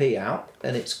new EP out,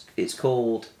 and it's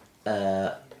called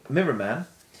Mirror Man,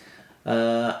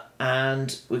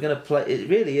 and we're going to play. It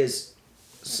really is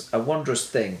a wondrous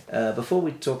thing. Before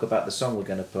we talk about the song we're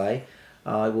going to play,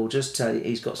 I will just tell you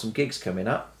he's got some gigs coming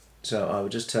up. So I will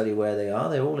just tell you where they are.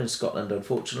 They're all in Scotland,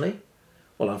 unfortunately.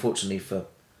 Well, unfortunately for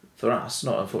us,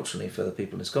 not unfortunately for the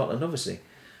people in Scotland, obviously.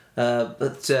 But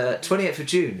 28th of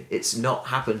June, it's not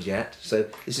happened yet. So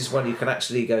this is one you can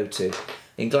actually go to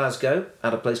in Glasgow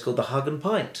at a place called the Hug and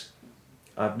Pint.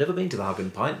 I've never been to the Hug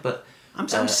and Pint, but I'm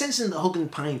sensing that Hug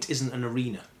and Pint isn't an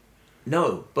arena.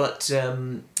 no, but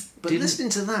Listening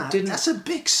to that, that's a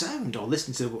big sound. Or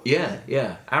listening to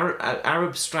yeah.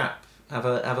 Arab Strap have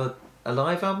a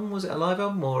live album. Was it a live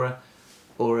album or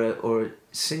a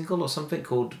single or something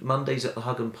called Mondays at the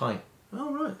Hug and Pint?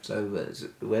 Oh right. So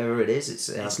wherever it is,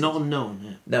 it's not unknown.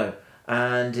 Yeah. No,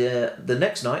 and the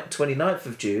next night, 29th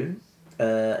of June,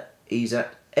 he's in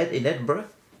Edinburgh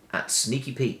at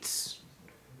Sneaky Pete's.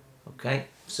 Okay,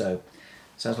 so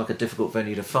sounds like a difficult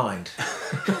venue to find.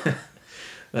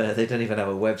 They don't even have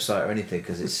a website or anything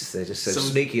because they're just so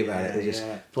sneaky about it. They just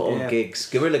put on gigs,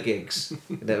 guerrilla gigs.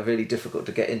 They're really difficult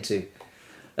to get into.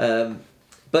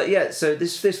 But yeah, so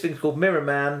this thing's called Mirror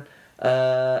Man.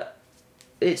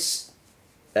 It's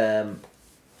the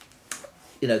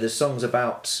songs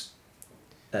about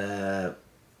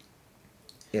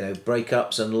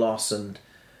breakups and loss and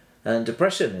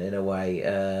depression in a way.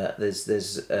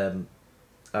 There's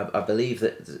I believe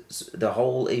that the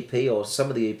whole EP or some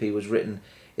of the EP was written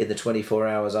in the 24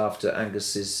 hours after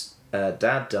Angus's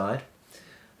dad died.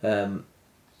 And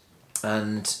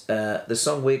the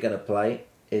song we're going to play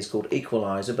is called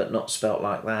Equalizer, but not spelt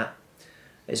like that.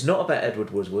 It's not about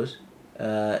Edward Woodward,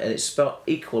 and it's spelt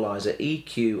Equalizer,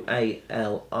 Equaliza.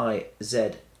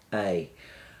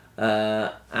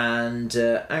 And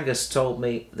Angus told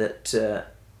me that,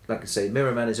 like I say,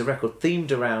 Mirror Man is a record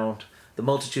themed around the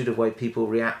multitude of ways people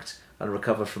react and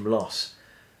recover from loss.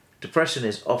 Depression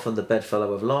is often the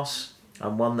bedfellow of loss,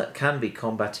 and one that can be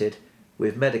combated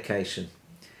with medication.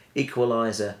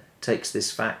 Equalizer takes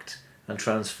this fact and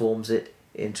transforms it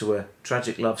into a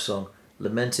tragic love song,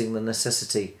 lamenting the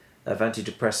necessity of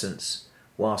antidepressants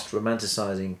whilst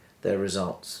romanticising their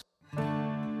results.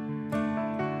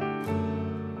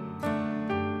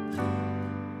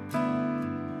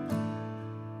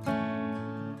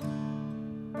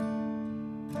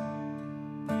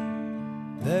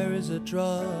 There is a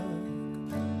drug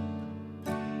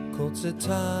called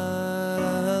citalopram.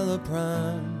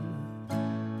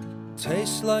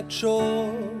 Tastes like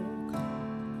chalk,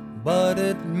 but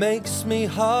it makes me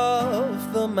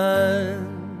half the man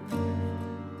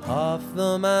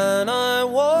I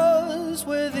was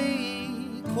with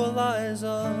Equalizer.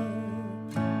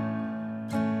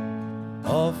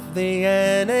 Of the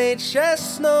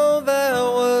NHS, no, there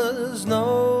was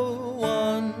no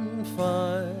one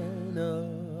finer.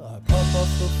 I pop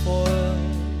off the foil,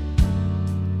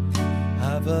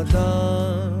 have a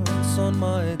dance on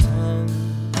my tongue,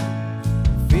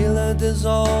 feel her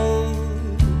dissolve,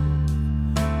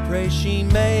 pray she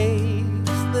makes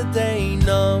the day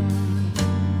numb.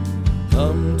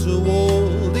 Come to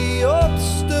all the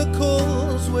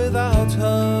obstacles without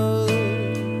her.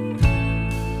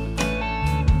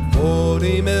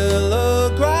 40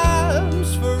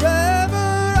 milligrams forever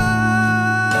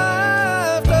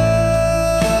after.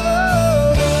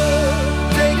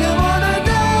 Take him on a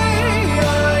day,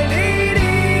 I need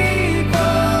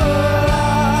equalizer.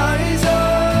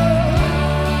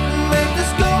 Make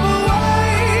this go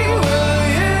away, will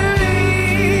you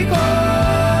equalizer?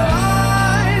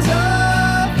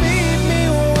 Feed me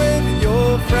with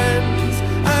your friends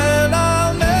and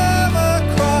I'll never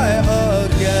cry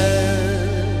again.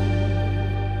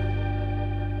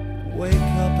 Wake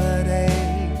up at 8,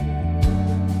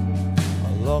 I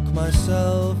lock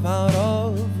myself out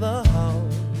of the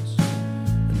house,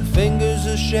 and the fingers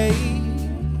are shaped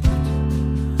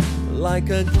like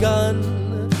a gun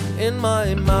in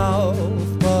my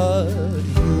mouth, but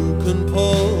you can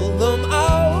pull them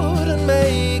out and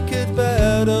make it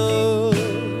better.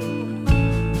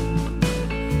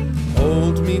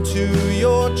 Hold me to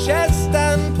your chest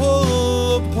and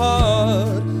pull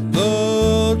apart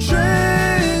the trigger.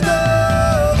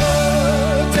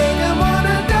 Take him on a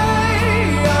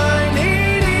day, I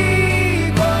need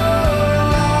equalizer.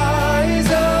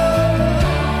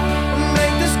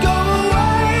 Make this go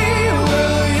away,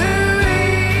 will you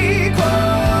equalizer?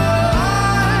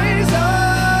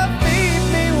 Feed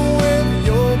me with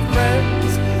your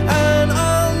friends and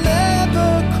I'll never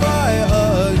cry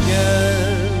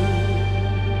again.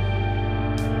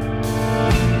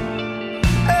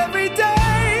 Every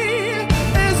day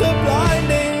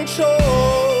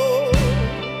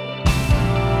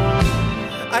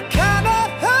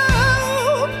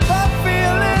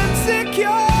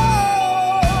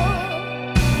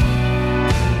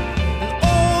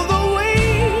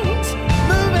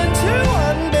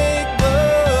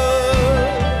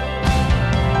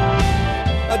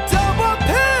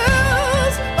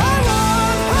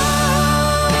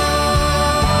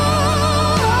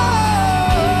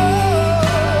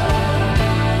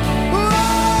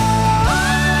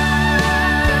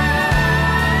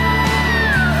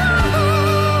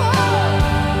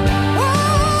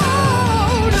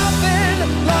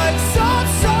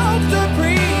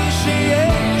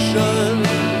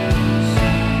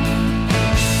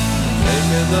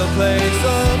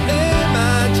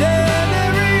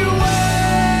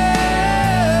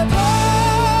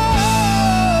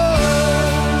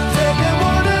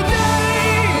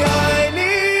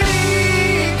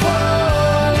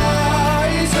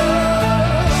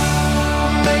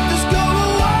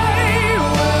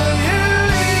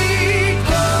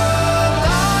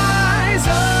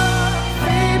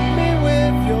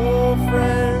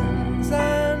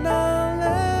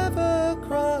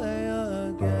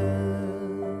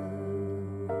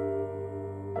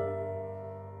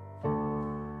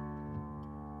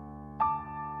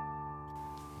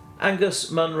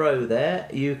Angus Munro there.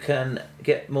 You can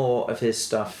get more of his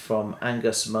stuff from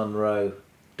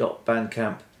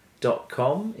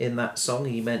angusmunro.bandcamp.com. In that song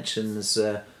he mentions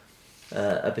a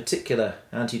particular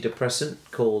antidepressant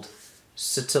called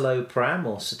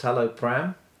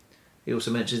citalopram. He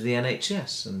also mentions the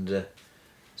NHS, and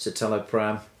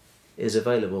citalopram is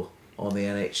available on the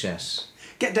NHS.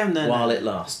 Get down there while now. it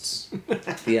lasts.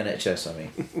 The NHS, I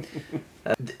mean.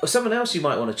 Someone else you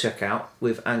might want to check out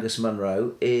with Angus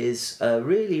Munro is a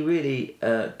really, really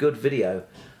good video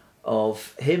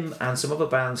of him and some other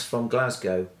bands from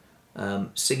Glasgow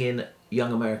singing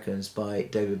Young Americans by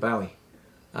David Bowie.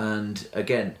 And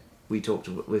again, we talked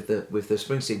with the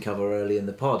Springsteen cover early in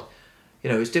the pod.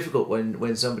 You know, it's difficult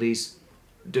when somebody's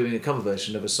doing a cover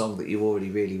version of a song that you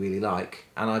already really, really like,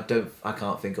 and I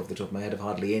can't think off the top of my head of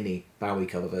hardly any Bowie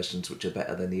cover versions which are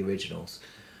better than the originals.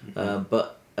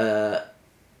 But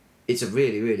it's a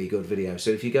really, really good video.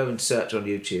 So if you go and search on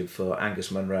YouTube for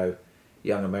Angus Munro,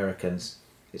 Young Americans,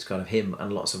 it's kind of him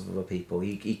and lots of other people.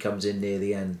 He comes in near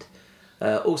the end.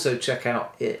 Also check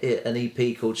out an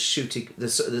EP called Shooting.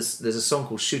 There's a song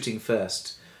called Shooting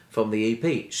First from the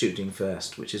EP Shooting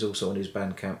First, which is also on his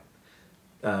Bandcamp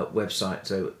website.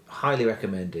 So highly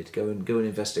recommended. Go and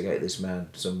investigate this man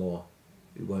some more.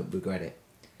 You won't regret it.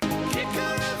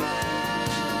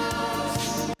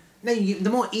 Now, the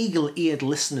more eagle-eared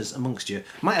listeners amongst you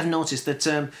might have noticed that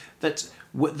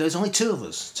there's only two of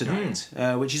us tonight,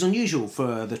 which is unusual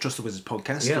for the Trust the Wizards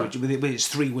podcast, with its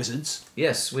three wizards.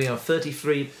 Yes, we are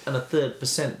 33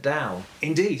 1/3% down.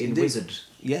 Indeed. Wizard.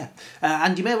 Yeah,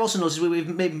 and you may have also noticed we've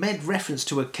made reference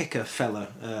to a kicker fella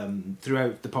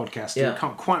throughout the podcast. Yeah. I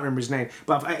can't quite remember his name,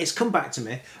 but it's come back to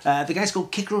me. The guy's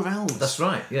called Kicker of Owls. That's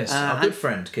right, yes. Our good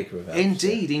friend, Kicker of Owls.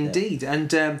 Indeed.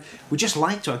 And we just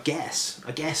like to, I guess,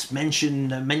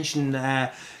 mention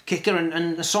Kicker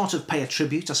and sort of pay a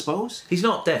tribute, I suppose. He's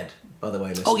not dead, by the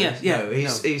way, listeners. Oh, yeah. No,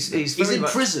 he's very in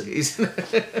much, prison.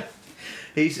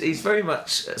 He's very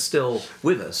much still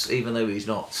with us, even though he's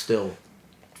not still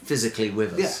physically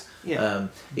with us. Yeah.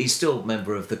 He's still a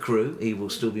member of the crew. He will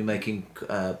still be making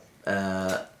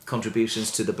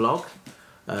contributions to the blog.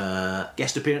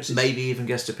 Guest appearances. Maybe even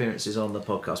guest appearances on the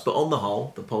podcast. But on the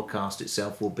whole, the podcast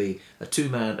itself will be a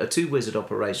two-wizard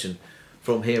operation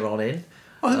from here on in.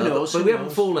 Oh, who knows? But we haven't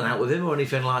fallen out with him or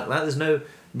anything like that. There's no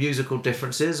musical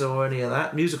differences or any of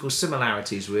that. Musical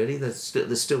similarities, really, that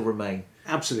still remain.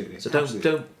 Absolutely. So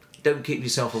don't keep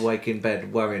yourself awake in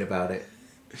bed worrying about it.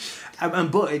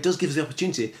 But it does give us the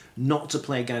opportunity not to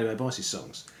play Guided by Voices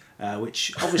songs,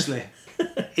 which obviously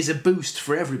is a boost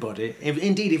for everybody.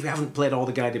 Indeed, if we haven't played all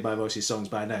the Guided by Voices songs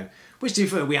by now, which to be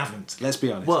fair, we haven't, let's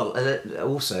be honest. Well,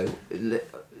 also,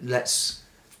 let's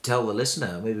tell the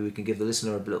listener, maybe we can give the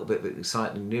listener a little bit of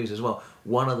exciting news as well.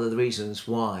 One of the reasons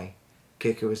why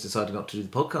Kicker has decided not to do the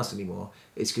podcast anymore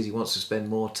is because he wants to spend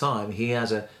more time. He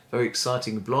has a very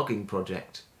exciting blogging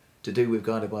project to do with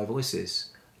Guided by Voices.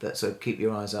 So keep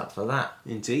your eyes out for that.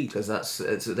 Indeed, because that's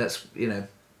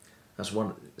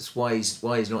why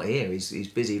he's not here. He's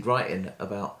busy writing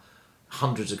about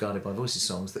hundreds of Guided by Voices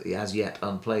songs that he has yet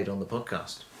unplayed on the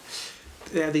podcast.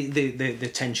 Yeah, the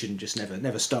tension just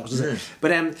never stops, does it?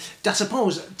 But I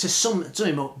suppose to sum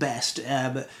him up best,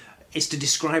 is to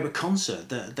describe a concert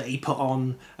that he put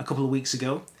on a couple of weeks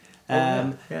ago.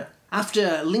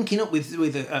 After linking up with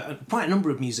quite a number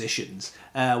of musicians,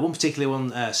 one particular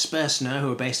one, Spare Snow,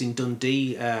 who are based in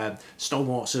Dundee,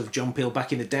 stalwarts of John Peel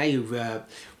back in the day, who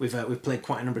we've played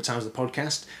quite a number of times on the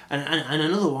podcast, and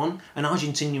another one, an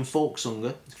Argentinian folk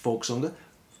singer,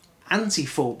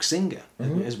 anti-folk singer,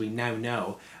 as we now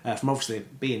know, from obviously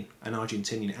being an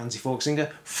Argentinian anti-folk singer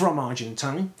from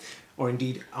Argentine, or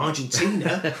indeed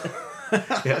Argentina.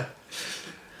 Yeah.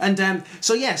 And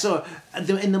so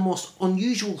in the most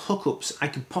unusual hookups I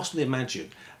could possibly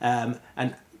imagine,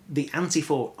 and the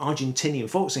anti-folk Argentinian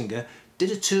folk singer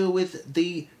did a tour with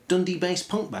the Dundee-based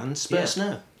punk band Spare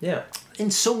Snow. Yeah.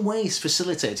 In some ways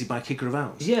facilitated by Kicker of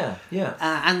Owls. Yeah.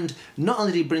 And not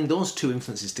only did he bring those two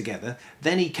influences together,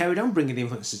 then he carried on bringing the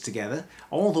influences together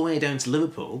all the way down to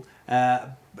Liverpool,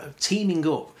 teaming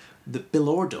up Bill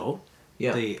Ordo,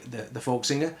 the folk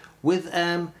singer, with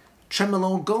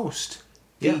Tremolo Ghost.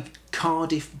 The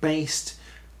Cardiff-based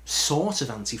sort of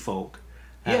anti-folk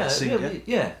singer.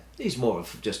 Yeah. He's more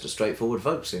of just a straightforward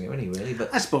folk singer, isn't he, really?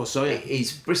 But I suppose so, yeah.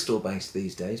 He's Bristol-based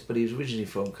these days, but he was originally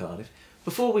from Cardiff.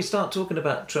 Before we start talking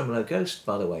about Tremolo Ghost,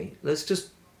 by the way, let's just...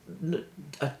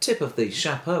 A tip of the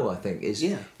chapeau, I think,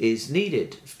 is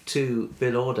needed to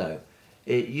Bill Ordo.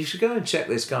 You should go and check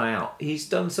this guy out. He's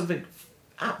done something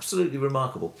absolutely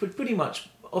remarkable, pretty much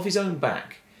off his own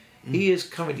back. He is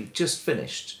currently just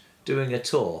finished doing a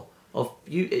tour of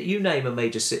you name a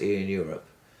major city in Europe,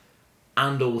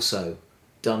 and also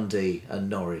Dundee and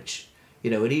Norwich. You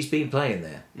know, and he's been playing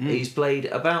there. He's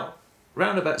played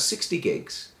round about 60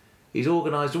 gigs. He's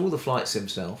organised all the flights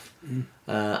himself,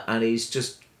 and he's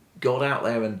just got out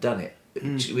there and done it.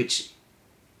 Which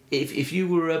if you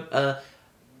were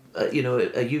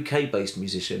a UK based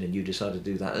musician and you decide to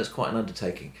do that, that's quite an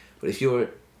undertaking. But if you're an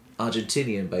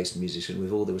Argentinian based musician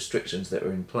with all the restrictions that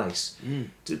are in place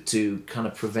to kind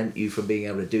of prevent you from being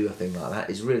able to do a thing like that,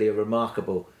 is really a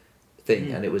remarkable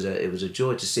thing. And it was a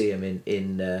joy to see him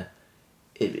in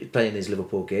playing his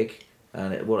Liverpool gig,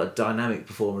 and what a dynamic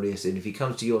performer he is. And if he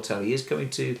comes to your town, he is coming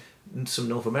to some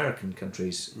North American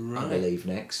countries, I believe,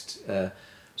 next.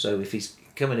 So if he's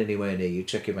coming anywhere near you,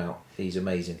 check him out. He's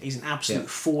amazing. He's an absolute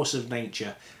force of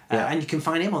nature. And you can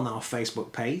find him on our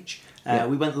Facebook page.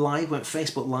 We went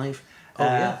Facebook Live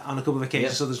on a couple of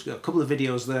occasions. So there's a couple of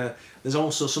videos there. There's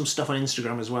also some stuff on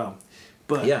Instagram as well.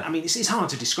 But I mean, it's hard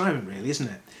to describe him, really, isn't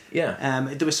it? Yeah.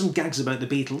 There were some gags about the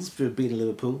Beatles for being in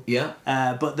Liverpool. Yeah.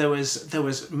 But there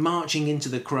was marching into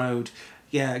the crowd.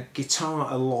 Yeah,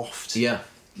 guitar aloft. Yeah.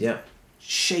 Yeah.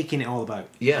 Shaking it all about.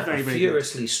 Yeah. Very, very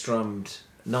furiously strummed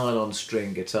nylon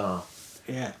string guitar.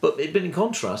 Yeah. But in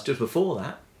contrast, just before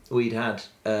that, we'd had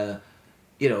a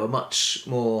much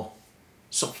more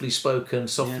softly spoken,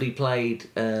 softly played,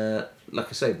 like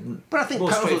I say, but I think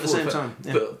more powerful at the same straightforward, time.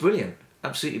 Yeah. But brilliant,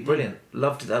 absolutely brilliant.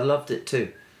 Loved it. I loved it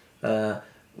too.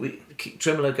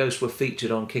 Tremolo Ghost were featured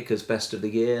on Kicker's Best of the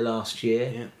Year last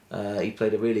year. Yeah. He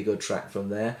played a really good track from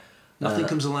there. Nothing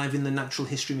Comes Alive in the Natural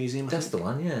History Museum. That's the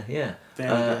one. Yeah. Very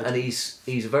good. And he's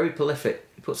very prolific.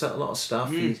 He puts out a lot of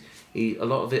stuff. He a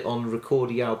lot of it on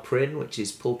Recordial Prin, which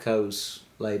is Pulco's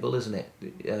label, isn't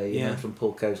it? Know, from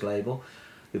Pulco's label.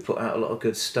 We put out a lot of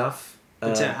good stuff.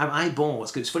 But I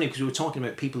bought. It's funny because we were talking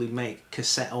about people who make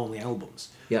cassette-only albums.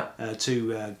 Yeah.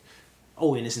 To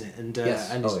Owen, isn't it? And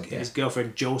yes, and Owen, his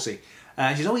girlfriend Josie.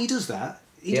 She says, "Oh, he does that.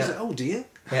 He does that. Oh, do you?"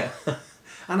 Yeah.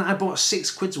 And I bought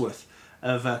 £6 worth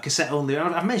of cassette-only.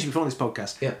 I've mentioned before on this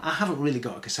podcast. Yeah. I haven't really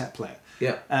got a cassette player.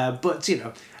 Yeah. But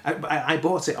I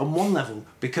bought it on one level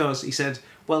because he said,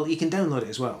 "Well, you can download it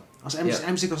as well." I said,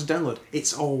 "How much it costs to download?"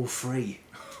 It's all free.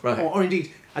 Right. Or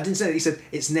indeed, I didn't say that. He said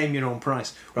it's name your own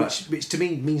price, which to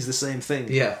me means the same thing.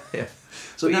 Yeah.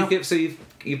 So but now,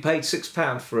 you paid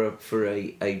 £6 for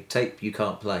a tape you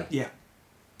can't play. Yeah.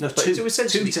 No, But so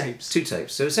essentially, 2 tapes. 2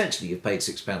 tapes. So essentially, you've paid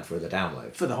 £6 for the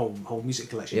download. For the whole music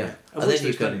collection. Yeah. Of And which then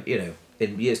you there's can,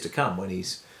 in years to come, when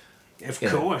he's Of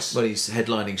course. when he's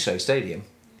headlining Shea Stadium,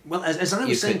 Well, as I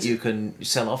was saying, you can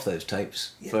sell off those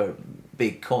tapes for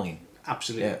big coin.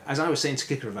 absolutely. Yeah. As I was saying to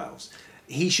Kicker of Owls,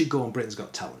 he should go on Britain's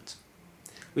Got Talent,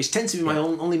 which tends to be my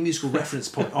only musical reference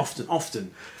point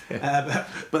often.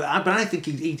 But I think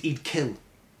he'd kill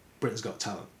Britain's Got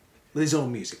Talent with his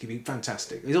own music. He'd be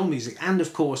fantastic. His own music, and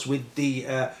of course with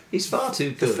the He's far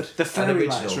too good. the fairy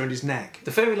lights original. around his neck.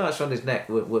 The fairy lights around his neck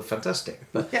were fantastic.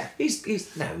 But Yeah.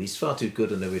 he's far too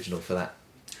good and original for that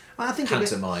Well, I think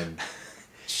pantomime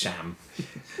sham.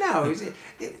 No,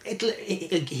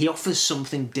 he offers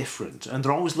something different, and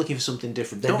they're always looking for something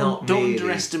different. Don't really,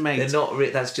 underestimate. They're not.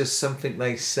 That's just something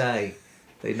they say.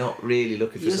 They're not really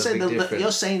looking for something different.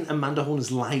 You're saying Amanda Horn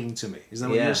is lying to me. Is that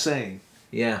what you're saying?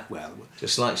 Yeah. Well,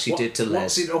 just like she did to Les.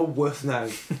 What's it all worth now?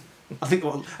 I think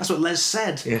that's what Les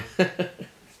said. Yeah.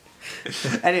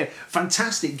 Anyway,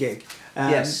 fantastic gig.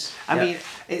 Yes. I mean,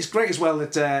 it's great as well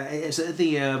that it's at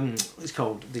the it's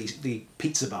called the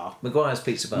Pizza Bar. Maguire's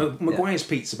Pizza Bar. Maguire's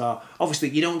Pizza Bar. Obviously,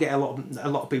 you don't get a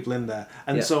lot of people in there,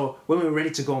 and so when we were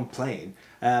ready to go on playing,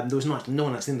 there was no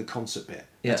one actually in the concert bit.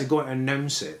 You had to go out and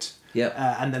announce it.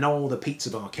 Yeah. And then all the Pizza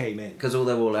Bar came in. Because they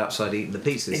were all outside eating the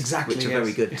pizzas. Exactly. Which are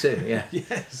very good too. Yeah.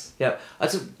 Yes. Yeah.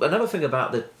 Another thing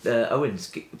about the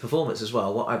Owen's performance as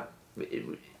well. What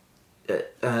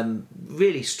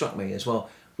really struck me as well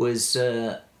was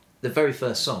the very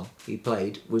first song he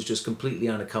played was just completely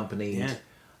unaccompanied.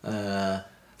 Yeah.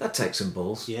 That takes some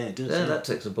balls. Yeah, it does. Yeah, that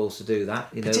takes some balls to do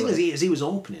that. Particularly as he was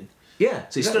opening. Yeah.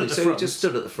 So he stood at the front. He just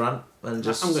stood at the front and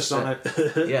just. I'm going to start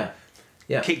out.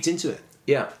 Yeah. Kicked into it.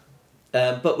 Yeah.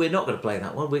 But we're not going to play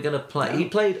that one. We're going to play. No. He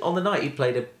played on the night. He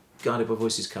played a Guided by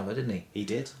Voices cover, didn't he? He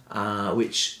did.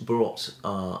 Which brought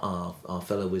our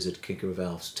fellow wizard Kicker of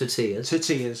Elves to tears. To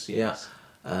tears, yes.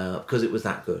 Yeah. Because it was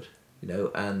that good,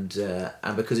 and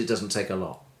because it doesn't take a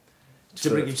lot to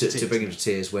bring him to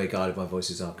tears where Guided by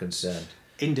Voices are concerned.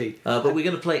 Indeed. But we're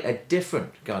going to play a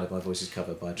different Guided by Voices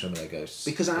cover by Tremolo Ghosts.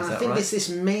 Because I think this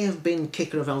may have been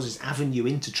Kicker of Elves' avenue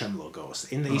into Tremolo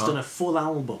Ghosts, in that he's done a full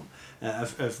album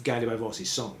of Guided by Voices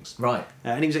songs. Right.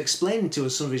 And he was explaining to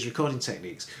us some of his recording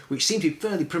techniques, which seem to be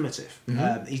fairly primitive.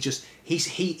 Mm-hmm.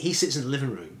 He sits in the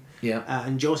living room Yeah.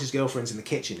 And Josie's girlfriend's in the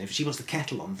kitchen. If she puts the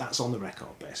kettle on, that's on the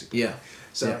record, basically. Yeah.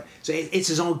 So, Yeah. so it's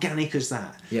as organic as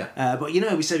that. Yeah. But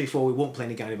we said before we won't play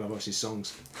any Guided by Voices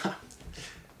songs.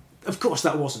 Of course,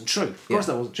 that wasn't true. Of course,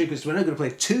 that wasn't true, because we're now going to play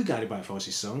 2 Guided by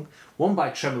Voices songs. One by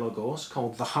Tremolo Ghost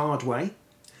called The Hard Way.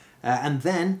 And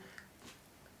then,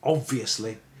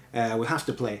 obviously, we have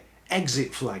to play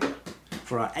Exit Flagger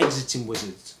for our exiting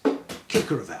wizards,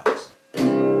 Kicker of Elves.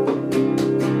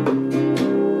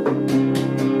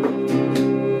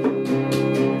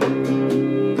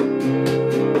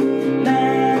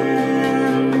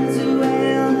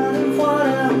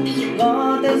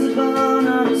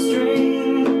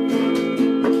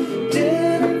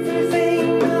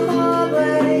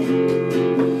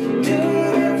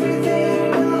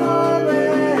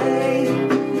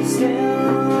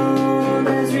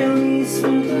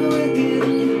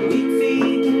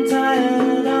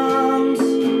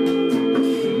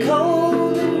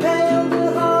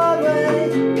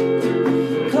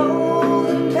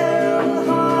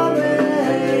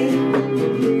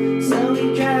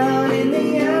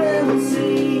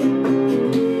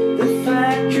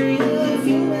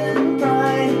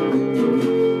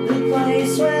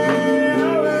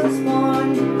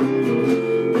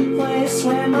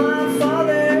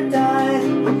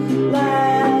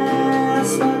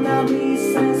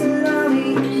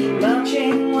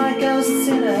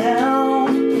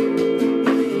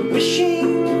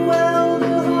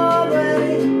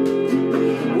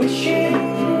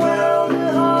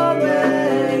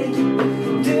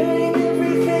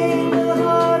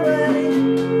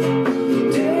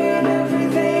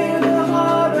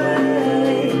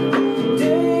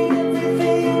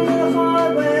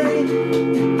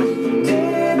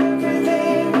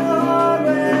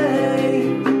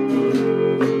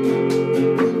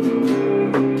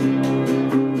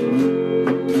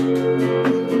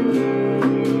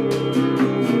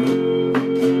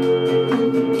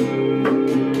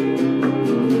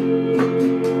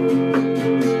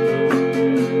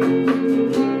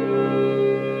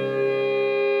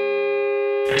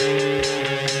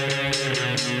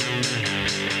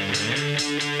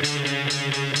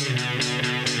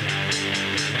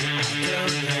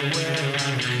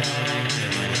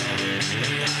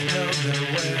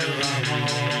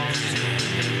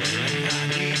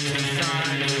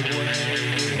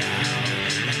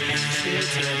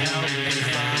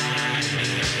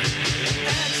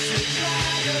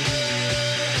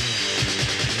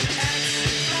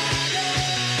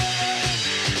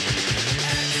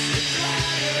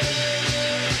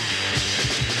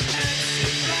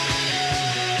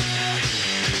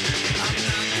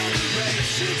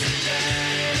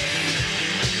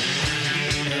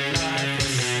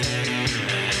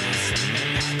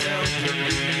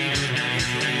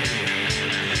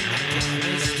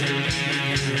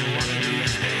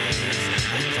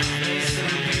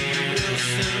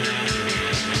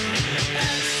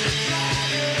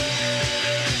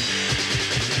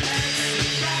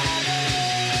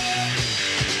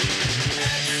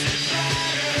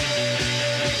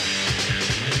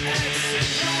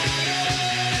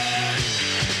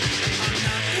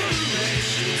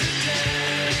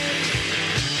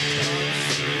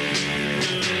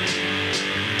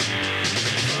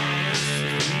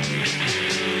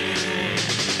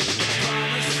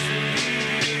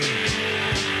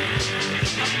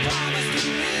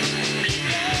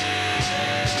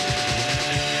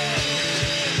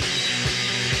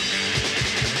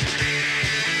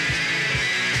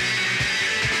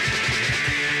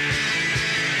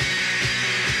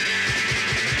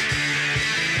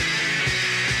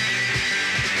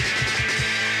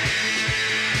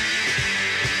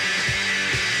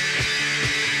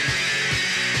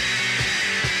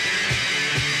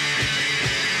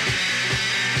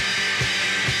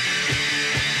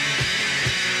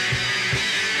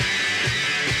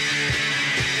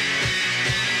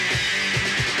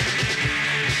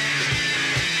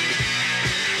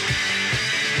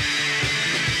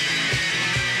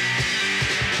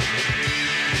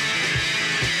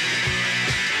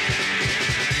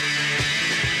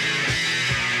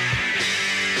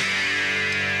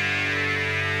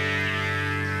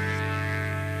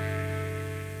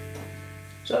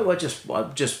 So I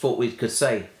just thought we could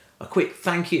say a quick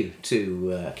thank you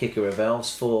to Kicker of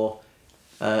Elves for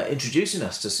introducing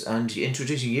us to and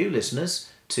introducing you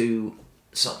listeners to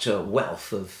such a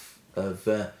wealth of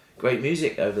great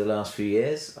music over the last few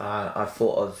years. I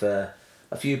thought of a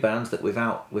few bands that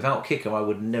without Kicker I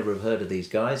would never have heard of these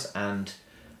guys, and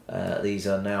these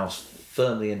are now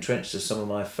firmly entrenched as some of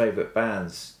my favourite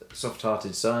bands. Soft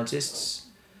Hearted Scientists,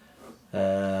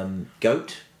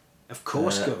 Goat. Of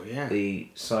course, Goat, yeah. The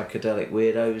Psychedelic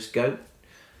Weirdos, Goat.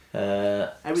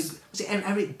 Was it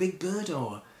Eric Big Bird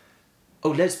or? Oh,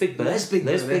 Les Big Bird. Les Big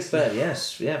Bird,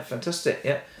 yes. Yeah, fantastic,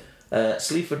 yeah.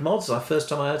 Sleaford Mods, the first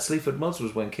time I heard Sleaford Mods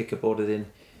was when Kicker boarded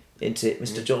into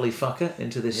Mr. Jolly Fucker,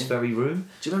 into this very room.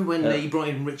 Do you remember when he brought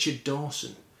in Richard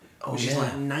Dawson? Which is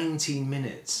like 19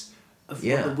 minutes of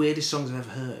one of the weirdest songs I've ever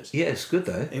heard. Yeah, it's good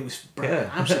though. It was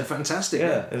absolutely fantastic.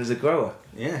 Yeah, it was a grower.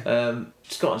 Yeah.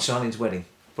 Scott and Charlene's Wedding,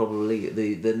 probably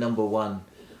the number one.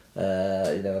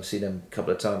 I've seen them a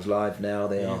couple of times live now.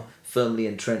 They are firmly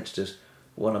entrenched as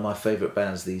one of my favourite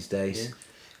bands these days.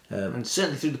 Yeah. And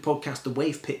certainly through the podcast, the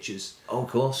Wave Pictures. Oh, of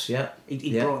course, yeah.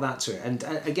 He brought that to it. And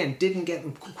again, didn't get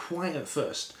them quite at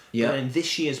first. Yeah. But in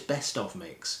this year's Best Of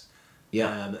mix,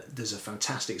 there's a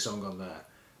fantastic song on there.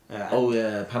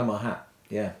 Panama Hat.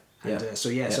 Yeah. And,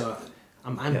 so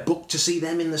I'm booked to see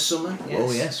them in the summer. Yes.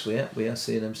 Oh, yes, we are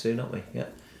seeing them soon, aren't we? Yeah.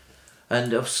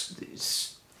 And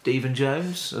Stephen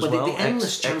Jones as well. The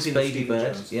endless champion of Baby Stephen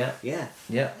Bird. Jones.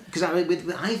 Yeah. Because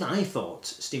I thought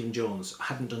Stephen Jones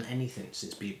hadn't done anything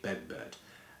since Baby Bird,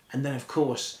 and then of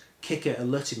course Kicker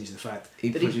alerted me to the fact he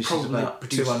that produces he probably about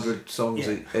 200 songs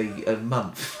a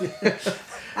month,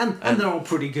 and they're all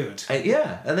pretty good.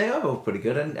 And they are all pretty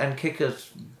good, and Kicker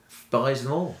buys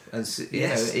them all, and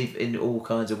in all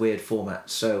kinds of weird formats.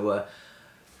 So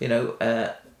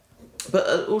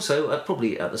but also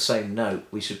probably at the same note,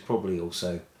 we should probably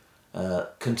also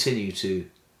continue to.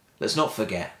 Let's not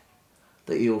forget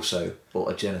that he also brought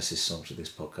a Genesis song to this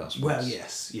podcast. Well,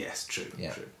 yes, true.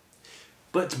 Yeah. True.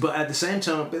 But at the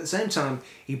same time,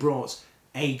 he brought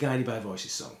a Guided by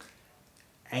Voices song,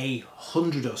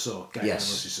 100 or so Guided by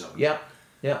Voices songs.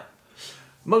 Yeah.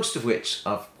 Most of which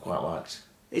I've quite liked.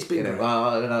 It's been great.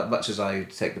 Much as I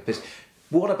take the piss.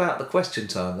 What about the question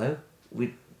time though?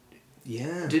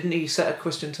 Didn't he set a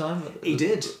question time? He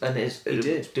did. And he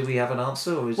did. Do we have an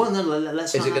answer, or is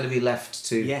let's. Is it going to be left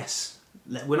to? Yes,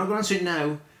 we're not going to answer it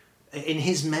now. In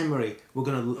his memory, we're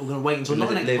going to wait until We'll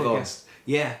not let the it next live on. podcast.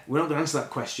 Yeah, we're not going to answer that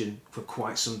question for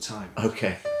quite some time.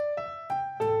 Okay.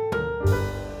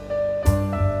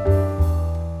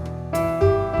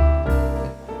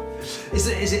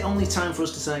 Is it only time for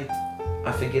us to say?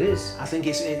 I think it is. I think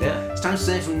it's time to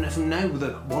say from now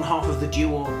that one half of the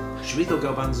duo, Sharito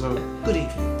Gobanzo, good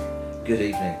evening. Good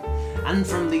evening. And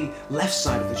from the left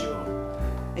side of the duo,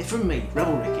 from me,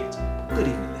 Rebel Rickett, good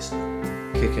evening,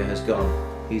 listener. Kicker has gone.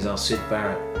 He's our Sid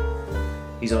Barrett.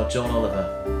 He's our John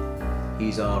Oliver.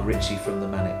 He's our Richie from the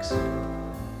Manics.